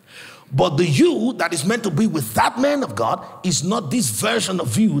 But the you that is meant to be with that man of God is not this version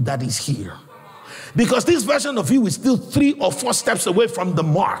of you that is here. Because this version of you is still 3 or 4 steps away from the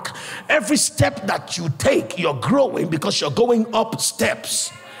mark. Every step that you take, you're growing because you're going up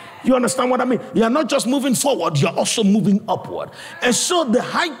steps. You understand what I mean? You're not just moving forward, you're also moving upward. And so the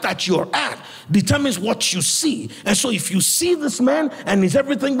height that you're at determines what you see. And so if you see this man and he's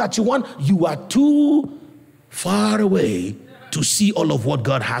everything that you want, you are too far away to see all of what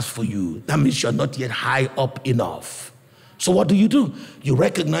God has for you. That means you're not yet high up enough. So what do? You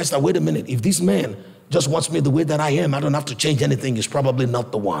recognize that, wait a minute, if this man just wants me the way that I am, I don't have to change anything. He's probably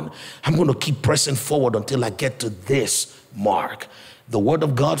not the one. I'm going to keep pressing forward until I get to this mark. The word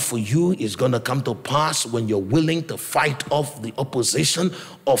of God for you is going to come to pass when you're willing to fight off the opposition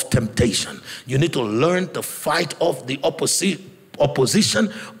of temptation. You need to learn to fight off the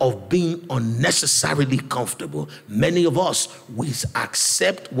opposition of being unnecessarily comfortable. Many of us, we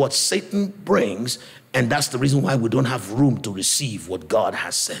accept what Satan brings, and that's the reason why we don't have room to receive what God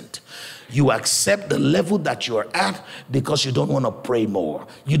has sent. You accept the level that you're at because you don't want to pray more.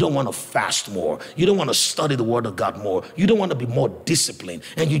 You don't want to fast more. You don't want to study the word of God more. You don't want to be more disciplined.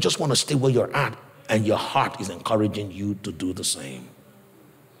 And you just want to stay where you're at. And your heart is encouraging you to do the same.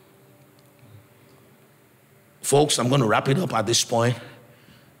 Folks, I'm going to wrap it up at this point.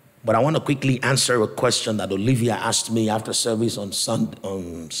 But I want to quickly answer a question that Olivia asked me after service on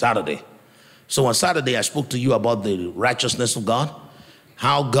Saturday. So on Saturday, I spoke to you about the righteousness of God,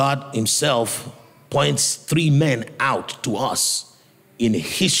 how God himself points 3 men out to us in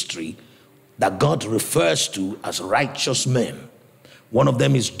history that God refers to as righteous men. One of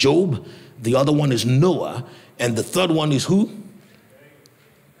them is Job, the other one is Noah, and the third one is who?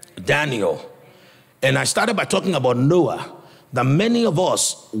 Daniel. And I started by talking about Noah, that many of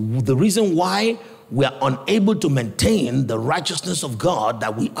us, the reason why we are unable to maintain the righteousness of God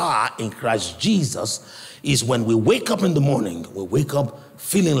that we are in Christ Jesus is when we wake up in the morning, we wake up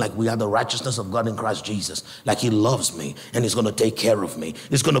feeling like we are the righteousness of God in Christ Jesus, like he loves me and he's going to take care of me.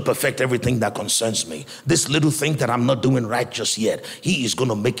 He's going to perfect everything that concerns me. This little thing that I'm not doing right just yet, he is going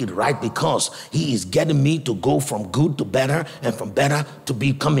to make it right because he is getting me to go from good to better and from better to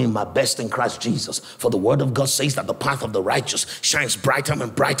becoming my best in Christ Jesus. For the word of God says that the path of the righteous shines brighter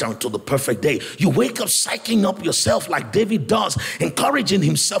and brighter until the perfect day. You wake up psyching up yourself like David does, encouraging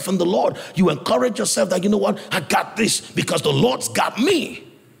himself in the Lord. You encourage yourself that, you know what, I got this because the Lord's got me.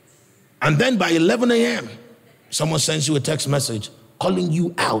 And then by 11 a.m., someone sends you a text message calling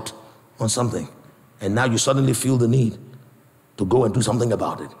you out on something. And now you suddenly feel the need to go and do something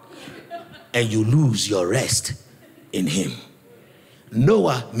about it. And you lose your rest in him.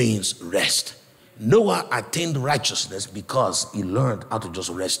 Noah means rest. Noah attained righteousness because he learned how to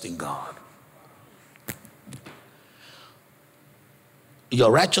just rest in God. Your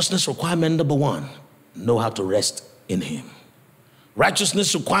righteousness requirement number 1 know how to rest in him.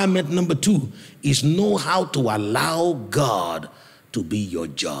 Righteousness requirement number 2 is know how to allow God to be your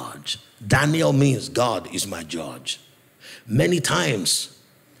judge. Daniel means God is my judge. Many times,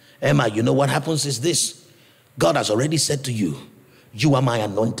 Emma, you know what happens is this. God has already said to you, you are my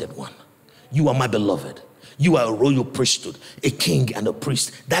anointed one. You are my beloved. You are a royal priesthood, a king and a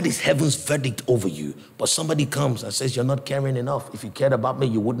priest. That is heaven's verdict over you. But somebody comes and says, you're not caring enough. If you cared about me,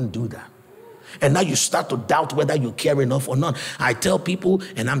 you wouldn't do that. And now you start to doubt whether you care enough or not. I tell people,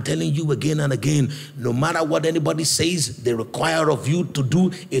 and I'm telling you again and again, no matter what anybody says they require of you to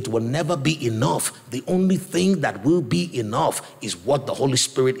do, it will never be enough. The only thing that will be enough is what the Holy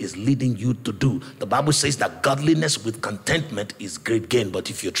Spirit is leading you to do. The Bible says that godliness with contentment is great gain. But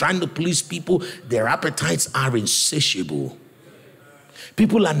if you're trying to please people, their appetites are insatiable.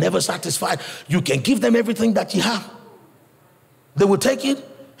 People are never satisfied. You can give them everything that you have. They will take it.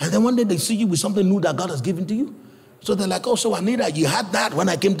 And then one day they see you with something new that God has given to you. So they're like, oh, so Anita, you had that when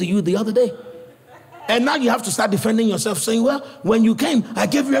I came to you the other day. And now you have to start defending yourself, saying, well, when you came, I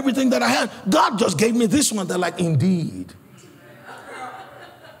gave you everything that I had. God just gave me this one. They're like, indeed.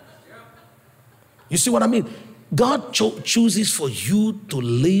 You see what I mean? God chooses for you to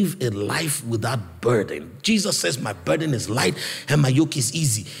live a life without burden. Jesus says, my burden is light and my yoke is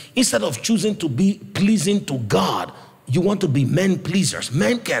easy. Instead of choosing to be pleasing to God, you want to be men pleasers.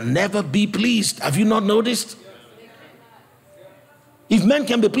 Men can never be pleased. Have you not noticed? If men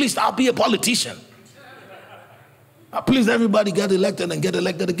can be pleased, I'll be a politician. I please everybody, get elected and get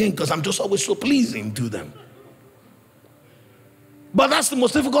elected again, because I'm just always so pleasing to them. But that's the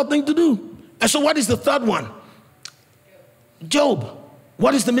most difficult thing to do. And so what is the third one? Job.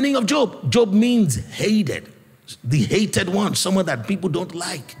 What is the meaning of Job? Job means hated. The hated one, someone that people don't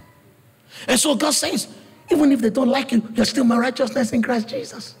like. And so God says, even if they don't like you, you're still my righteousness in Christ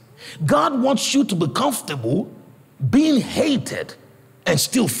Jesus. God wants you to be comfortable being hated and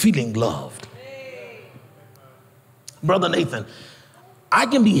still feeling loved. Brother Nathan, I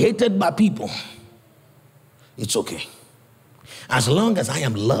can be hated by people. It's okay. As long as I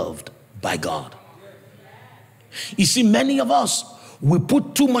am loved by God. You see, many of us, we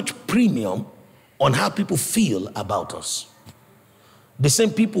put too much premium on how people feel about us. The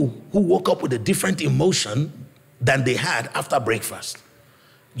same people who woke up with a different emotion than they had after breakfast.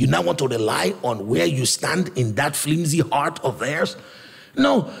 You now want to rely on where you stand in that flimsy heart of theirs?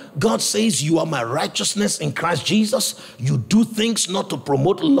 No, God says you are my righteousness in Christ Jesus. You do things not to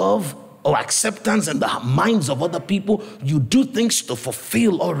promote love or acceptance in the minds of other people. You do things to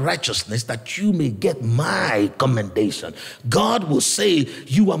fulfill all righteousness that you may get my commendation. God will say,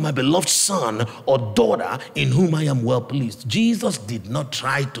 you are my beloved son or daughter in whom I am well pleased. Jesus did not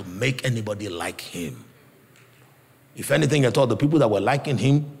try to make anybody like him. If anything at all, the people that were liking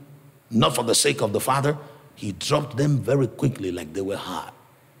him, not for the sake of the Father, he dropped them very quickly like they were hot.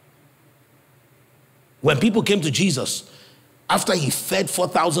 When people came to Jesus, after he fed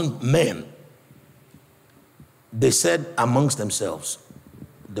 4,000 men, they said amongst themselves,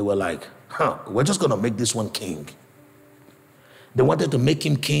 they were like, we're just going to make this one king. They wanted to make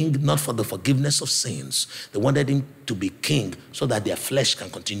him king, not for the forgiveness of sins. They wanted him to be king so that their flesh can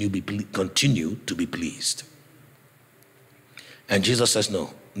continue to be pleased. And Jesus says,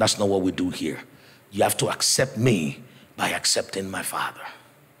 no, that's not what we do here. You have to accept me by accepting my Father.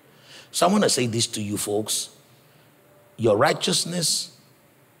 So I want to say this to you folks. Your righteousness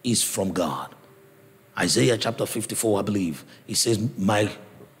is from God. Isaiah chapter 54, I believe, it says, my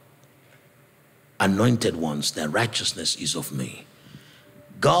anointed ones, their righteousness is of me.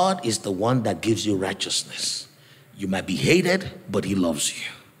 God is the one that gives you righteousness. You might be hated, but he loves you.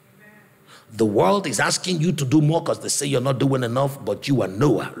 The world is asking you to do more because they say you're not doing enough, but you are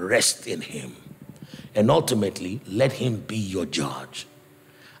Noah. Rest in him. And ultimately, let him be your judge.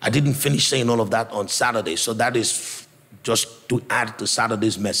 I didn't finish saying all of that on Saturday, so that is just to add to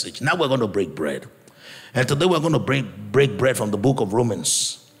Saturday's message. Now we're going to break bread. And today we're going to break bread from the book of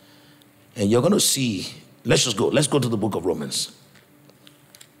Romans. And you're going to see, let's go to the book of Romans.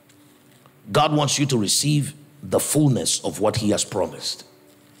 God wants you to receive the fullness of what he has promised.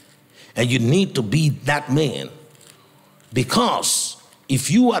 And you need to be that man, because if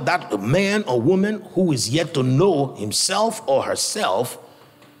you are that man or woman who is yet to know himself or herself,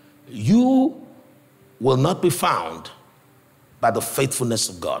 you will not be found by the faithfulness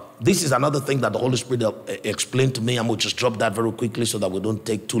of God. This is another thing that the Holy Spirit explained to me. I'm going to just drop that very quickly so that we don't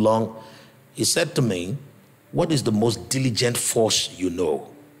take too long. He said to me, what is the most diligent force you know?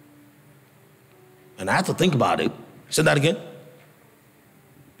 And I had to think about it. Say that again.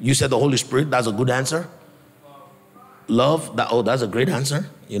 You said the Holy Spirit. That's a good answer. Love, that's a great answer,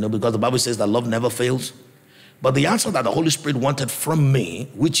 because the Bible says that love never fails. But the answer that the Holy Spirit wanted from me,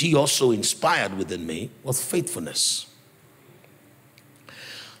 which he also inspired within me, was faithfulness.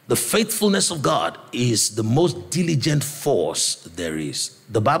 The faithfulness of God is the most diligent force there is.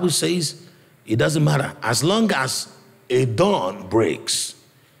 The Bible says it doesn't matter. As long as a dawn breaks,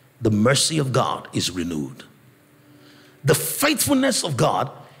 the mercy of God is renewed. The faithfulness of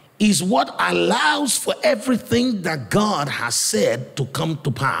God is what allows for everything that God has said to come to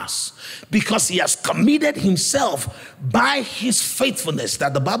pass, because he has committed himself by his faithfulness,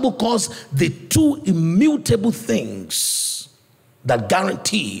 that the Bible calls the two immutable things that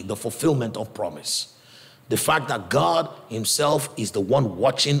guarantee the fulfillment of promise. The fact that God himself is the one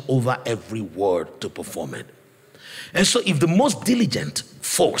watching over every word to perform it. And so if the most diligent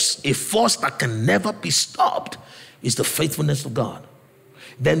force, a force that can never be stopped, is the faithfulness of God,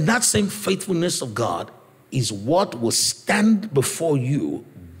 then that same faithfulness of God is what will stand before you,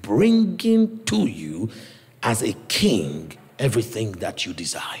 bringing to you as a king everything that you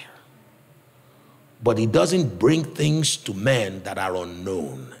desire. But he doesn't bring things to men that are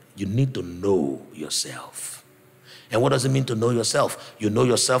unknown. You need to know yourself. And what does it mean to know yourself? You know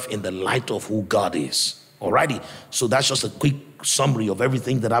yourself in the light of who God is. Alrighty, so that's just a quick summary of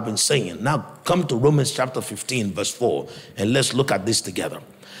everything that I've been saying. Now come to Romans chapter 15 verse 4, and let's look at this together.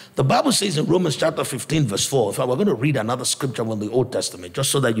 The Bible says in Romans chapter 15 verse 4, in fact, we're going to read another scripture from the Old Testament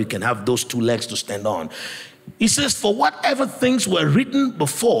just so that you can have those two legs to stand on. It says, for whatever things were written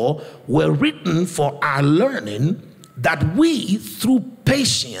before were written for our learning, that we through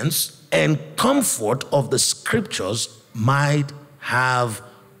patience and comfort of the scriptures might have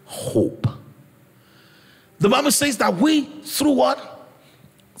hope. The Bible says that we, through what?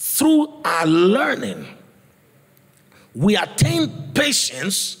 Through our learning, we attain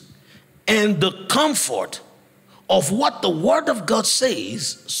patience and the comfort of what the word of God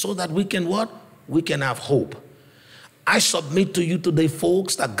says, so that we can what? We can have hope. I submit to you today,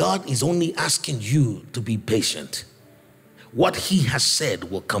 folks, that God is only asking you to be patient. What he has said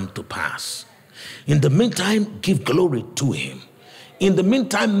will come to pass. In the meantime, give glory to him. In the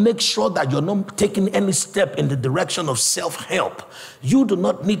meantime, make sure that you're not taking any step in the direction of self-help. You do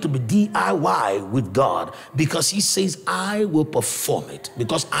not need to be DIY with God, because he says, I will perform it,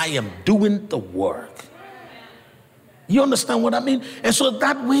 because I am doing the work. You understand what I mean? And so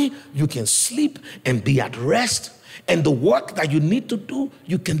that way you can sleep and be at rest. And the work that you need to do,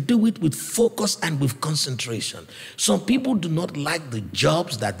 you can do it with focus and with concentration. Some people do not like the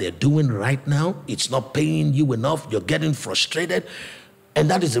jobs that they're doing right now. It's not paying you enough. You're getting frustrated. And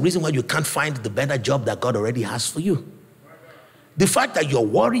that is the reason why you can't find the better job that God already has for you. The fact that you're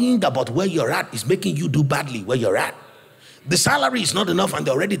worrying about where you're at is making you do badly where you're at. The salary is not enough, and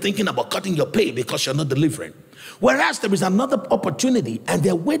they're already thinking about cutting your pay because you're not delivering. Whereas there is another opportunity and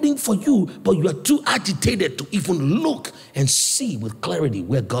they're waiting for you, but you are too agitated to even look and see with clarity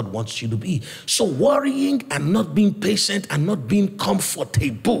where God wants you to be. So worrying and not being patient and not being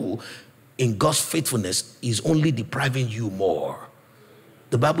comfortable in God's faithfulness is only depriving you more.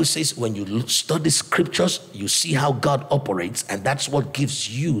 The Bible says when you study scriptures, you see how God operates, and that's what gives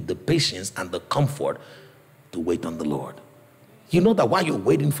you the patience and the comfort to wait on the Lord. You know that while you're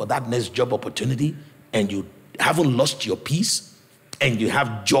waiting for that next job opportunity and you haven't lost your peace and you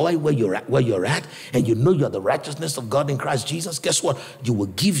have joy where you're at, and you know you're the righteousness of God in Christ Jesus, guess what? You will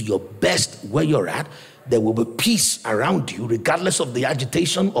give your best where you're at. There will be peace around you, regardless of the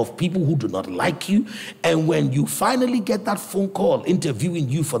agitation of people who do not like you. And when you finally get that phone call interviewing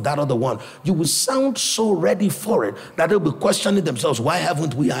you for that other one, you will sound so ready for it that they'll be questioning themselves, why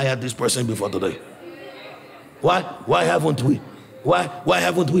haven't we hired this person before today? Why haven't we? Why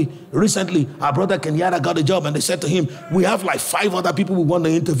haven't we? Recently, our brother Kenyatta got a job, and they said to him, we have like 5 other people we want to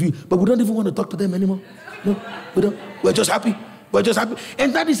interview, but we don't even want to talk to them anymore. No, we don't. We're just happy. We're just happy.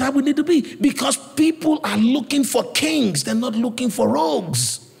 And that is how we need to be, because people are looking for kings. They're not looking for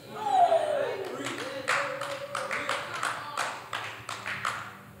rogues.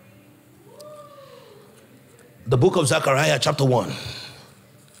 The book of Zechariah, chapter 1.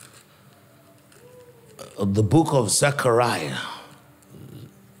 The book of Zechariah.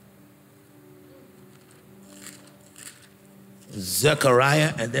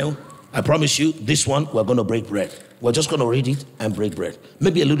 Zechariah, and then I promise you, this one, we're going to break bread. We're just going to read it and break bread.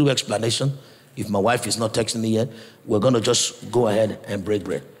 Maybe a little explanation. If my wife is not texting me yet, we're going to just go ahead and break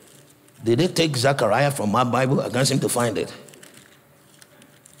bread. Did they take Zechariah from my Bible? I can't seem to find it.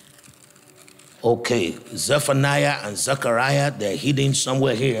 Okay, Zephaniah and Zechariah, they're hidden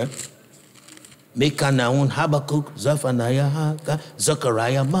somewhere here. Mekanaun, Habakkuk, Zephaniah,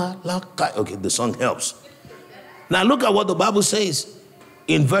 Zechariah, Malachi. Okay, the song helps. Now look at what the Bible says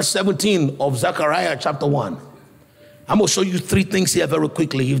in verse 17 of Zechariah chapter 1. I'm going to show you 3 things here very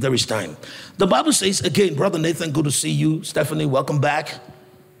quickly if there is time. The Bible says, again, Brother Nathan, good to see you. Stephanie, welcome back.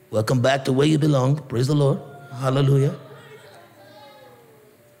 Welcome back to where you belong. Praise the Lord. Hallelujah.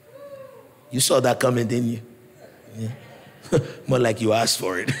 You saw that coming, didn't you? Yeah. More like you asked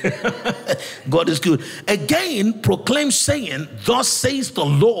for it. God is good. Again, proclaim saying, thus says the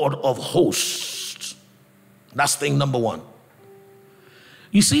Lord of hosts. That's thing number 1.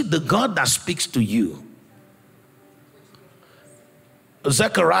 You see, the God that speaks to you,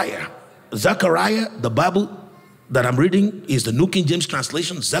 Zechariah, the Bible that I'm reading is the New King James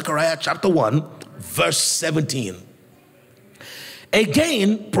translation, Zechariah chapter 1, verse 17.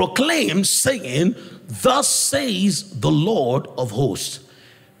 Again, proclaim saying, thus says the Lord of hosts.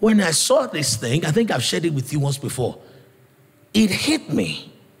 When I saw this thing, I think I've shared it with you once before, it hit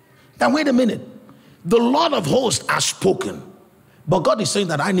me. Now, wait a minute. The Lord of hosts has spoken, but God is saying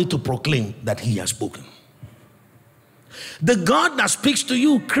that I need to proclaim that he has spoken. The God that speaks to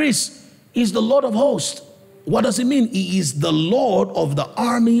you, Chris, is the Lord of hosts. What does it mean? He is the Lord of the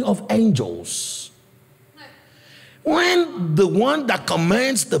army of angels. When the one that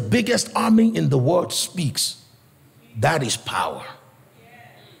commands the biggest army in the world speaks, that is power.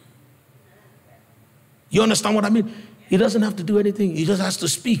 You understand what I mean? He doesn't have to do anything. He just has to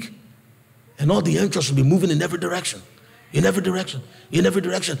speak. And all the angels will be moving in every direction. In every direction. In every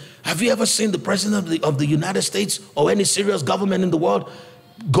direction. Have you ever seen the president of the United States or any serious government in the world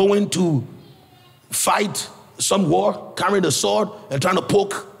going to fight some war, carrying a sword and trying to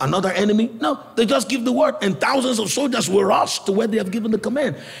poke another enemy? No, they just give the word and thousands of soldiers will rush to where they have given the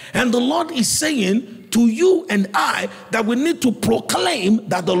command. And the Lord is saying to you and I that we need to proclaim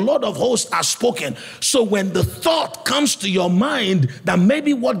that the Lord of hosts has spoken. So when the thought comes to your mind that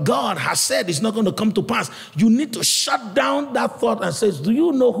maybe what God has said is not going to come to pass, you need to shut down that thought and say, do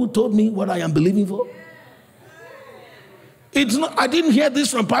you know who told me what I am believing for? It's not, I didn't hear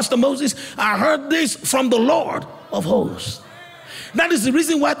this from Pastor Moses. I heard this from the Lord of hosts. That is the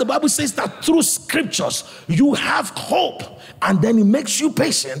reason why the Bible says that through scriptures you have hope, and then it makes you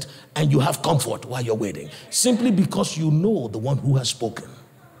patient and you have comfort while you're waiting. Simply because you know the one who has spoken.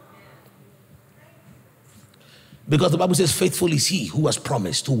 Because the Bible says faithful is he who has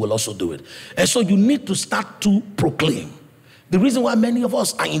promised, who will also do it. And so you need to start to proclaim. The reason why many of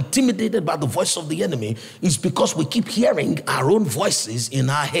us are intimidated by the voice of the enemy is because we keep hearing our own voices in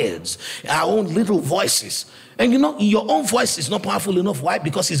our heads, our own little voices. And you know, your own voice is not powerful enough. Why?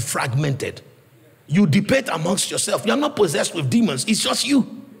 Because it's fragmented. You debate amongst yourself. You're not possessed with demons. It's just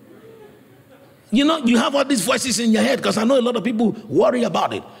you. You know, you have all these voices in your head, because I know a lot of people worry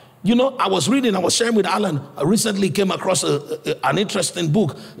about it. You know, I was sharing with Alan, I recently came across an interesting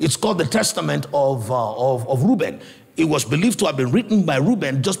book. It's called The Testament of Reuben. It was believed to have been written by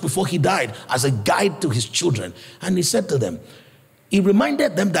Reuben just before he died as a guide to his children. And he said to them, he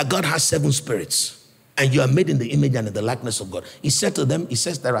reminded them that God has 7 spirits and you are made in the image and in the likeness of God. He said to them, he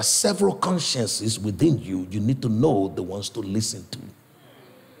says, there are several consciences within you. You need to know the ones to listen to.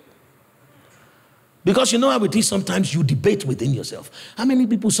 Because you know how it is, sometimes you debate within yourself. How many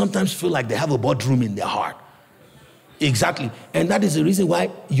people sometimes feel like they have a boardroom in their heart? Exactly. And that is the reason why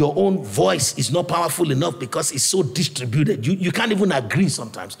your own voice is not powerful enough, because it's so distributed. You can't even agree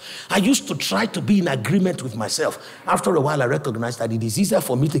sometimes. I used to try to be in agreement with myself. After a while, I recognized that it is easier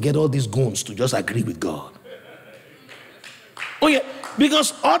for me to get all these goons to just agree with God. Oh yeah,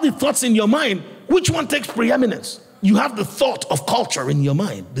 because all the thoughts in your mind, which one takes preeminence? You have the thought of culture in your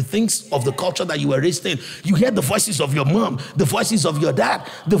mind, the things of the culture that you were raised in. You hear the voices of your mom, the voices of your dad,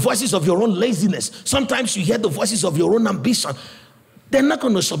 the voices of your own laziness. Sometimes you hear the voices of your own ambition. They're not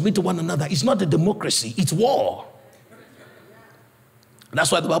going to submit to one another. It's not a democracy, it's war.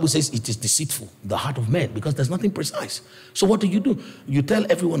 That's why the Bible says it is deceitful, the heart of man, because there's nothing precise. So what do? You tell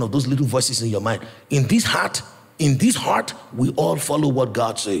every one of those little voices in your mind, in this heart, we all follow what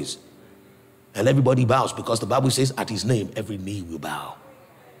God says. And everybody bows, because the Bible says at his name, every knee will bow.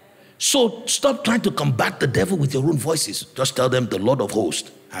 So stop trying to combat the devil with your own voices. Just tell them the Lord of hosts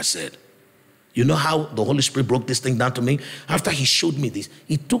has said. You know how the Holy Spirit broke this thing down to me? After he showed me this,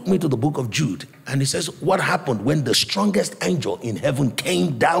 he took me to the book of Jude. And he says, what happened when the strongest angel in heaven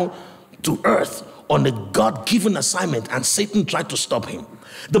came down to earth on a God-given assignment and Satan tried to stop him?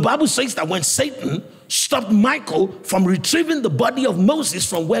 The Bible says that when Satan stopped Michael from retrieving the body of Moses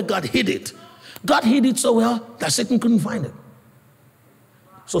from where God hid it, God hid it so well that Satan couldn't find it.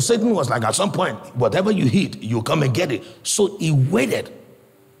 So Satan was like, at some point, whatever you hid, you'll come and get it. So he waited.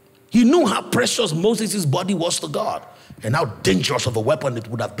 He knew how precious Moses' body was to God. And how dangerous of a weapon it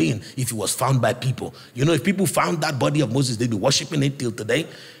would have been if it was found by people. You know, if people found that body of Moses, they'd be worshiping it till today,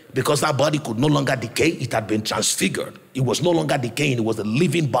 because that body could no longer decay. It had been transfigured. It was no longer decaying. It was a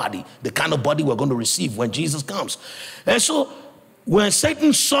living body, the kind of body we're going to receive when Jesus comes. And so when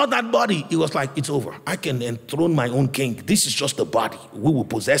Satan saw that body, he was like, it's over. I can enthrone my own king. This is just a body. We will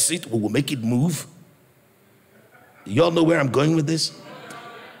possess it. We will make it move. You all know where I'm going with this?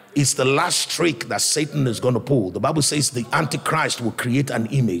 It's the last trick that Satan is going to pull. The Bible says the Antichrist will create an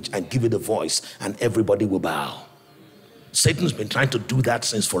image and give it a voice, and everybody will bow. Satan's been trying to do that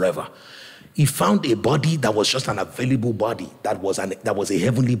since forever. He found a body that was just an available body, that was a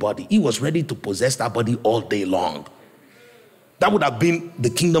heavenly body. He was ready to possess that body all day long. That would have been the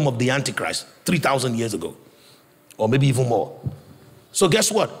kingdom of the Antichrist 3,000 years ago, or maybe even more. So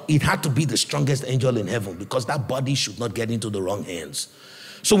guess what? It had to be the strongest angel in heaven, because that body should not get into the wrong hands.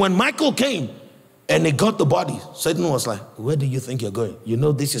 So when Michael came and he got the body, Satan was like, where do you think you're going? You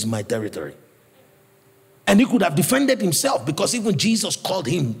know, this is my territory. And he could have defended himself, because even Jesus called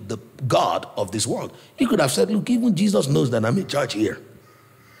him the God of this world. He could have said, look, even Jesus knows that I'm in charge here.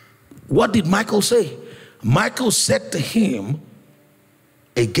 What did Michael say? Michael said to him,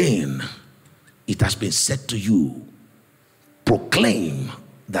 again, it has been said to you, proclaim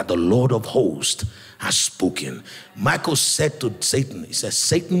that the Lord of hosts has spoken. Michael said to Satan, he says,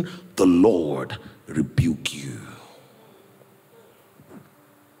 Satan, the Lord rebuke you.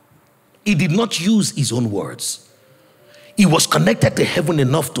 He did not use his own words. He was connected to heaven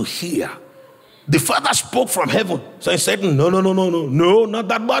enough to hear. The Father spoke from heaven, saying, Satan, no, not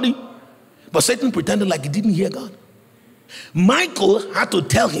that body. But Satan pretended like he didn't hear God. Michael had to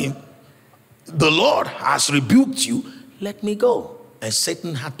tell him, the Lord has rebuked you, let me go. And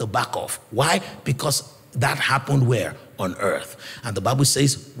Satan had to back off. Why? Because that happened where? On earth. And the Bible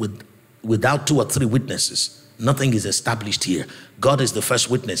says, without 2 or 3 witnesses, nothing is established here. God is the first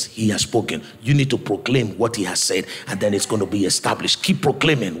witness. He has spoken. You need to proclaim what he has said, and then it's going to be established. Keep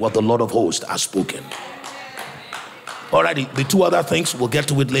proclaiming what the Lord of hosts has spoken. Alrighty, the 2 other things, we'll get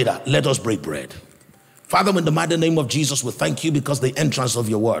to it later. Let us break bread. Father, in the mighty name of Jesus, we thank you because the entrance of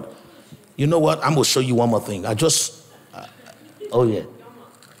your word. You know what? I'm going to show you one more thing. Oh yeah.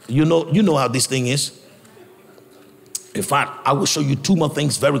 You know how this thing is. In fact, I will show you 2 more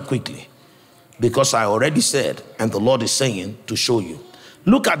things very quickly, because I already said, and the Lord is saying to show you.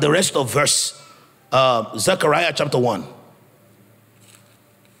 Look at the rest of verse Zechariah chapter 1.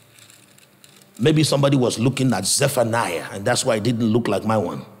 Maybe somebody was looking at Zephaniah, and that's why it didn't look like my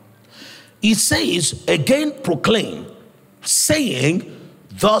one. It says, again proclaim, saying,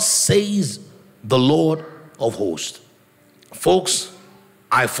 thus says the Lord of hosts. Folks,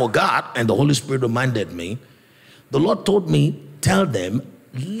 I forgot, and the Holy Spirit reminded me. The Lord told me, tell them,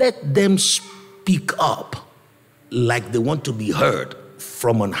 let them speak up like they want to be heard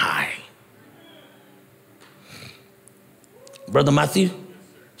from on high. Brother Matthew,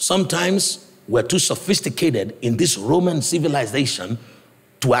 sometimes we're too sophisticated in this Roman civilization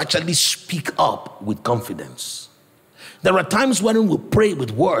to actually speak up with confidence. There are times when we pray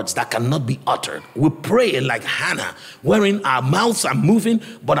with words that cannot be uttered. We pray like Hannah, wherein our mouths are moving,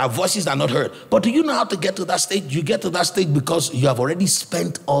 but our voices are not heard. But do you know how to get to that stage? You get to that stage because you have already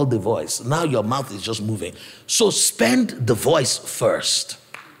spent all the voice. Now your mouth is just moving. So spend the voice first.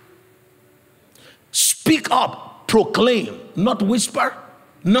 Speak up, proclaim, not whisper,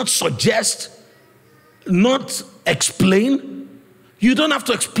 not suggest, not explain. You don't have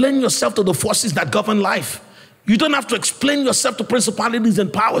to explain yourself to the forces that govern life. You don't have to explain yourself to principalities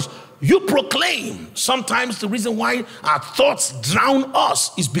and powers. You proclaim. Sometimes the reason why our thoughts drown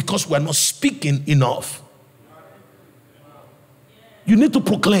us is because we're not speaking enough. You need to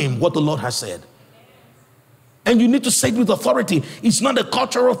proclaim what the Lord has said. And you need to say it with authority. It's not a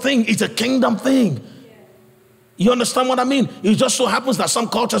cultural thing, it's a kingdom thing. You understand what I mean? It just so happens that some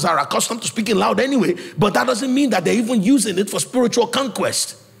cultures are accustomed to speaking loud anyway, but that doesn't mean that they're even using it for spiritual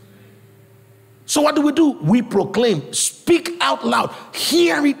conquest. So what do? We proclaim. Speak out loud.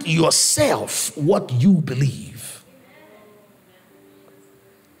 Hear it yourself, what you believe.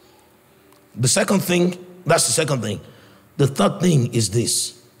 That's the second thing. The third thing is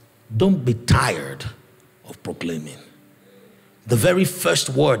this. Don't be tired of proclaiming. The very first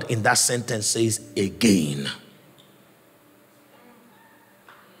word in that sentence says, again.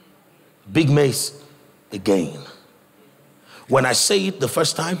 Big Mace, again. When I say it the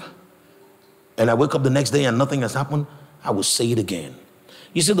first time, and I wake up the next day and nothing has happened, I will say it again.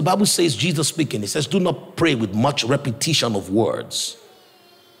 You see, the Bible says, Jesus speaking, it says, do not pray with much repetition of words.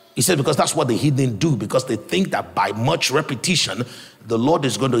 He said, because that's what the heathen do, because they think that by much repetition, the Lord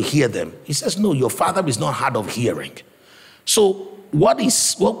is going to hear them. He says, no, your Father is not hard of hearing. So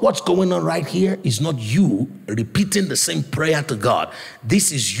what's going on right here is not you repeating the same prayer to God.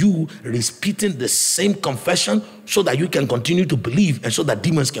 This is you repeating the same confession so that you can continue to believe and so that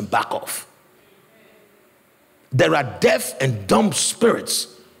demons can back off. There are deaf and dumb spirits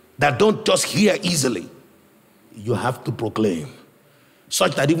that don't just hear easily. You have to proclaim.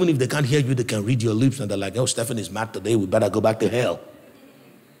 Such that even if they can't hear you, they can read your lips and they're like, oh, Stephen is mad today. We better go back to hell.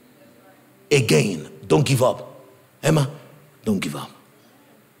 Again, don't give up. Emma, don't give up.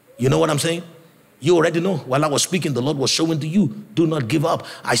 You know what I'm saying? You already know. While I was speaking, the Lord was showing to you, do not give up.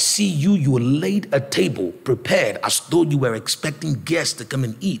 I see you laid a table prepared as though you were expecting guests to come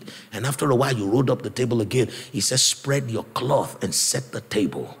and eat. And after a while, you rolled up the table again. He says, spread your cloth and set the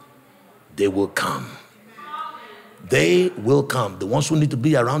table. They will come. They will come. The ones who need to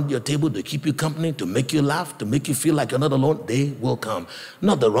be around your table to keep you company, to make you laugh, to make you feel like you're not alone, they will come.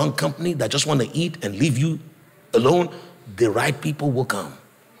 Not the wrong company that just want to eat and leave you alone. The right people will come.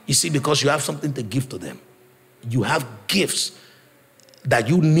 You see, because you have something to give to them. You have gifts that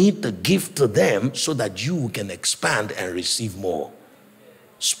you need to give to them so that you can expand and receive more.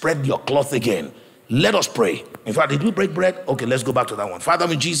 Spread your cloth again. Let us pray. In fact, did we break bread? Okay, let's go back to that one.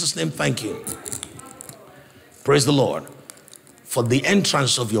 Father, in Jesus' name, thank you. Praise the Lord for the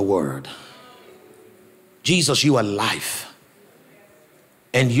entrance of your word. Jesus, you are life.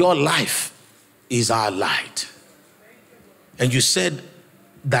 And your life is our light. And you said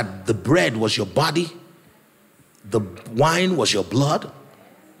that the bread was your body, the wine was your blood,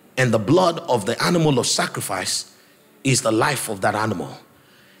 and the blood of the animal of sacrifice is the life of that animal.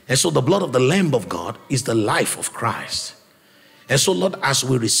 And so the blood of the Lamb of God is the life of Christ. And so, Lord, as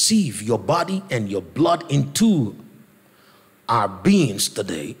we receive your body and your blood into our beings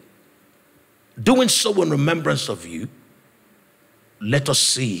today, doing so in remembrance of you, let us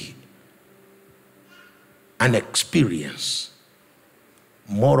see and experience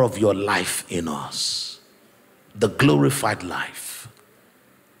more of your life in us, the glorified life,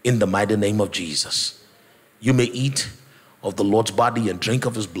 in the mighty name of Jesus. You may eat of the Lord's body and drink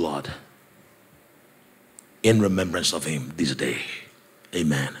of his blood in remembrance of him this day.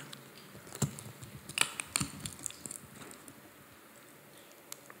 Amen.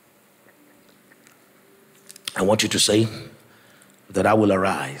 I want you to say that I will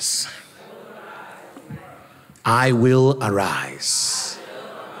arise. I will arise.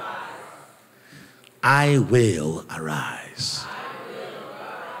 I will arise.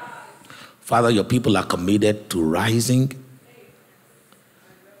 Father, your people are committed to rising.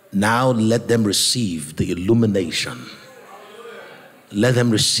 Now let them receive the illumination. Let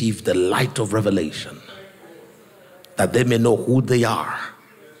them receive the light of revelation, that they may know who they are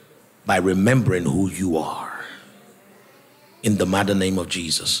by remembering who you are. In the mighty name of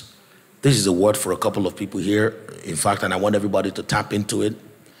Jesus. This is a word for a couple of people here. In fact, and I want everybody to tap into it.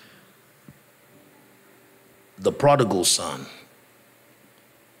 The prodigal son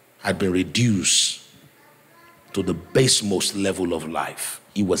had been reduced to the basemost level of life.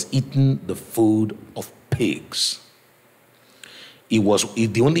 He was eating the food of pigs.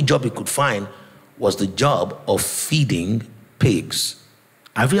 The only job he could find was the job of feeding pigs.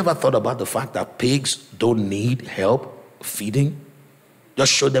 Have you ever thought about the fact that pigs don't need help feeding?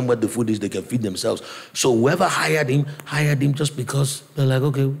 Just show them what the food is, they can feed themselves. So whoever hired him just because they're like,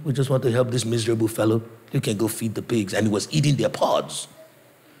 okay, we just want to help this miserable fellow. You can go feed the pigs. And he was eating their pods.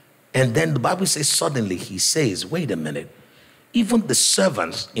 And then the Bible says suddenly he says, wait a minute. Even the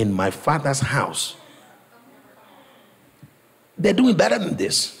servants in my father's house, they're doing better than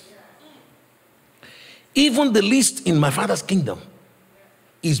this. Even the least in my father's kingdom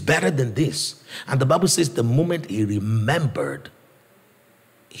is better than this. And the Bible says the moment he remembered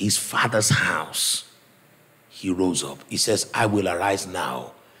his father's house, he rose up. He says, I will arise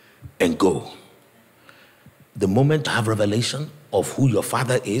now and go. The moment to have revelation of who your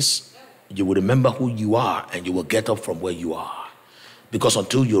father is, you will remember who you are and you will get up from where you are. Because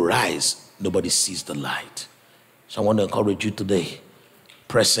until you rise, nobody sees the light. So I want to encourage you today.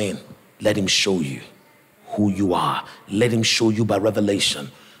 Press in. Let him show you who you are. Let him show you by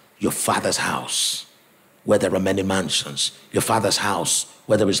revelation your father's house, where there are many mansions. Your father's house,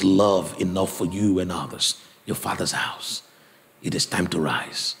 where there is love enough for you and others. Your father's house. It is time to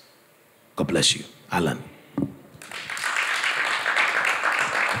rise. God bless you. Alan.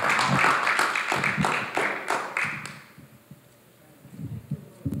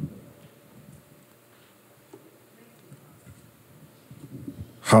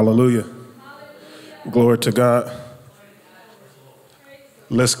 Hallelujah. Glory to God.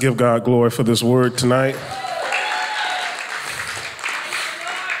 Let's give God glory for this word tonight.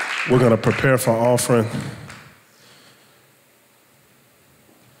 We're going to prepare for offering.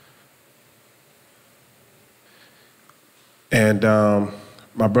 And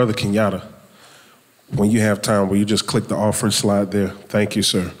my brother Kenyatta, when you have time, will you just click the offering slide there? Thank you,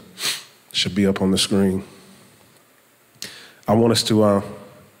 sir. Should be up on the screen. I want us to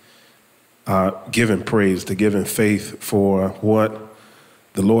give him praise, to give him faith for what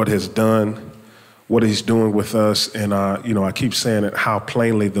the Lord has done, what he's doing with us. And, I keep saying it, how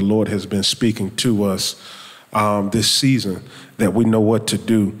plainly the Lord has been speaking to us this season, that we know what to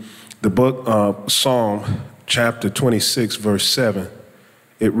do. The book of Psalm chapter 26, verse 7,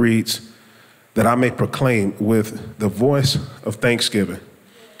 it reads, that I may proclaim with the voice of thanksgiving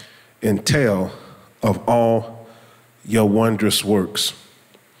and tell of all your wondrous works.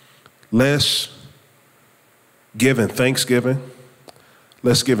 Let's give in thanksgiving.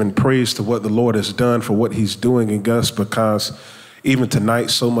 Let's give in praise to what the Lord has done, for what he's doing in us, because even tonight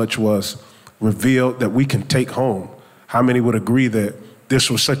so much was revealed that we can take home. How many would agree that this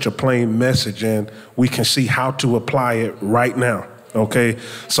was such a plain message and we can see how to apply it right now? Okay,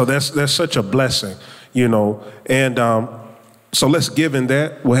 so that's such a blessing, and so let's give in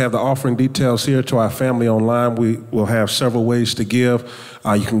that. We'll have the offering details here to our family online. We will have several ways to give.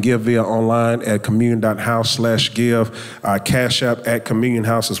 You can give via online at communion.house/give, Cash App at Communion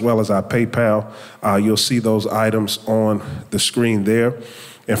House, as well as our PayPal. You'll see those items on the screen there.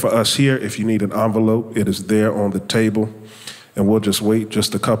 And for us here, if you need an envelope, it is there on the table. And we'll just wait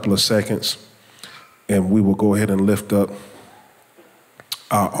just a couple of seconds, and we will go ahead and lift up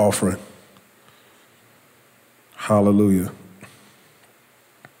our offering. Hallelujah.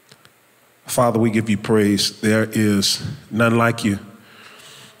 Father, we give you praise. There is none like you.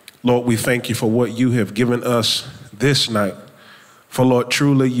 Lord, we thank you for what you have given us this night. For Lord,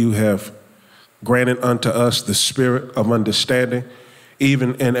 truly you have granted unto us the spirit of understanding,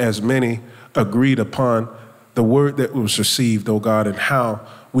 even in as many agreed upon the word that was received, oh God, and how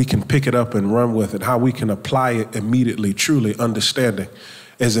we can pick it up and run with it, how we can apply it immediately. Truly, understanding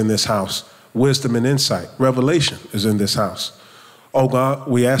is in this house. Wisdom and insight, revelation is in this house. Oh God,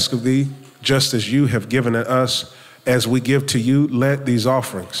 we ask of thee, just as you have given it us, as we give to you, let these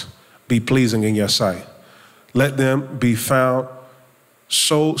offerings be pleasing in your sight. Let them be found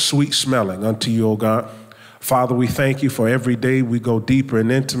so sweet smelling unto you, oh God. Father, we thank you for every day we go deeper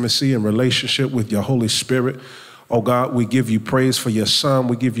in intimacy and relationship with your Holy Spirit. Oh God, we give you praise for your Son.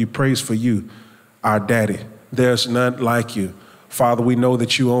 We give you praise for you, our Daddy. There's none like you. Father, we know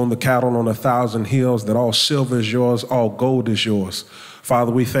that you own the cattle on 1,000 hills, that all silver is yours, all gold is yours.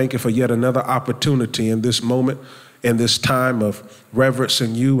 Father, we thank you for yet another opportunity in this moment, in this time of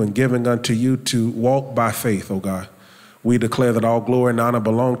reverencing you and giving unto you to walk by faith, oh God. We declare that all glory and honor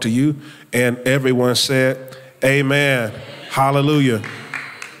belong to you. And everyone said, amen. Hallelujah.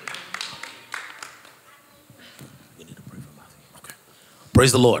 We need to pray for Matthew. Okay.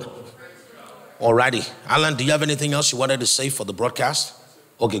 Praise the Lord. All righty. Alan, do you have anything else you wanted to say for the broadcast?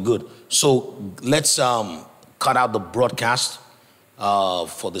 Okay, good. So let's cut out the broadcast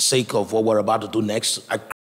for the sake of what we're about to do next.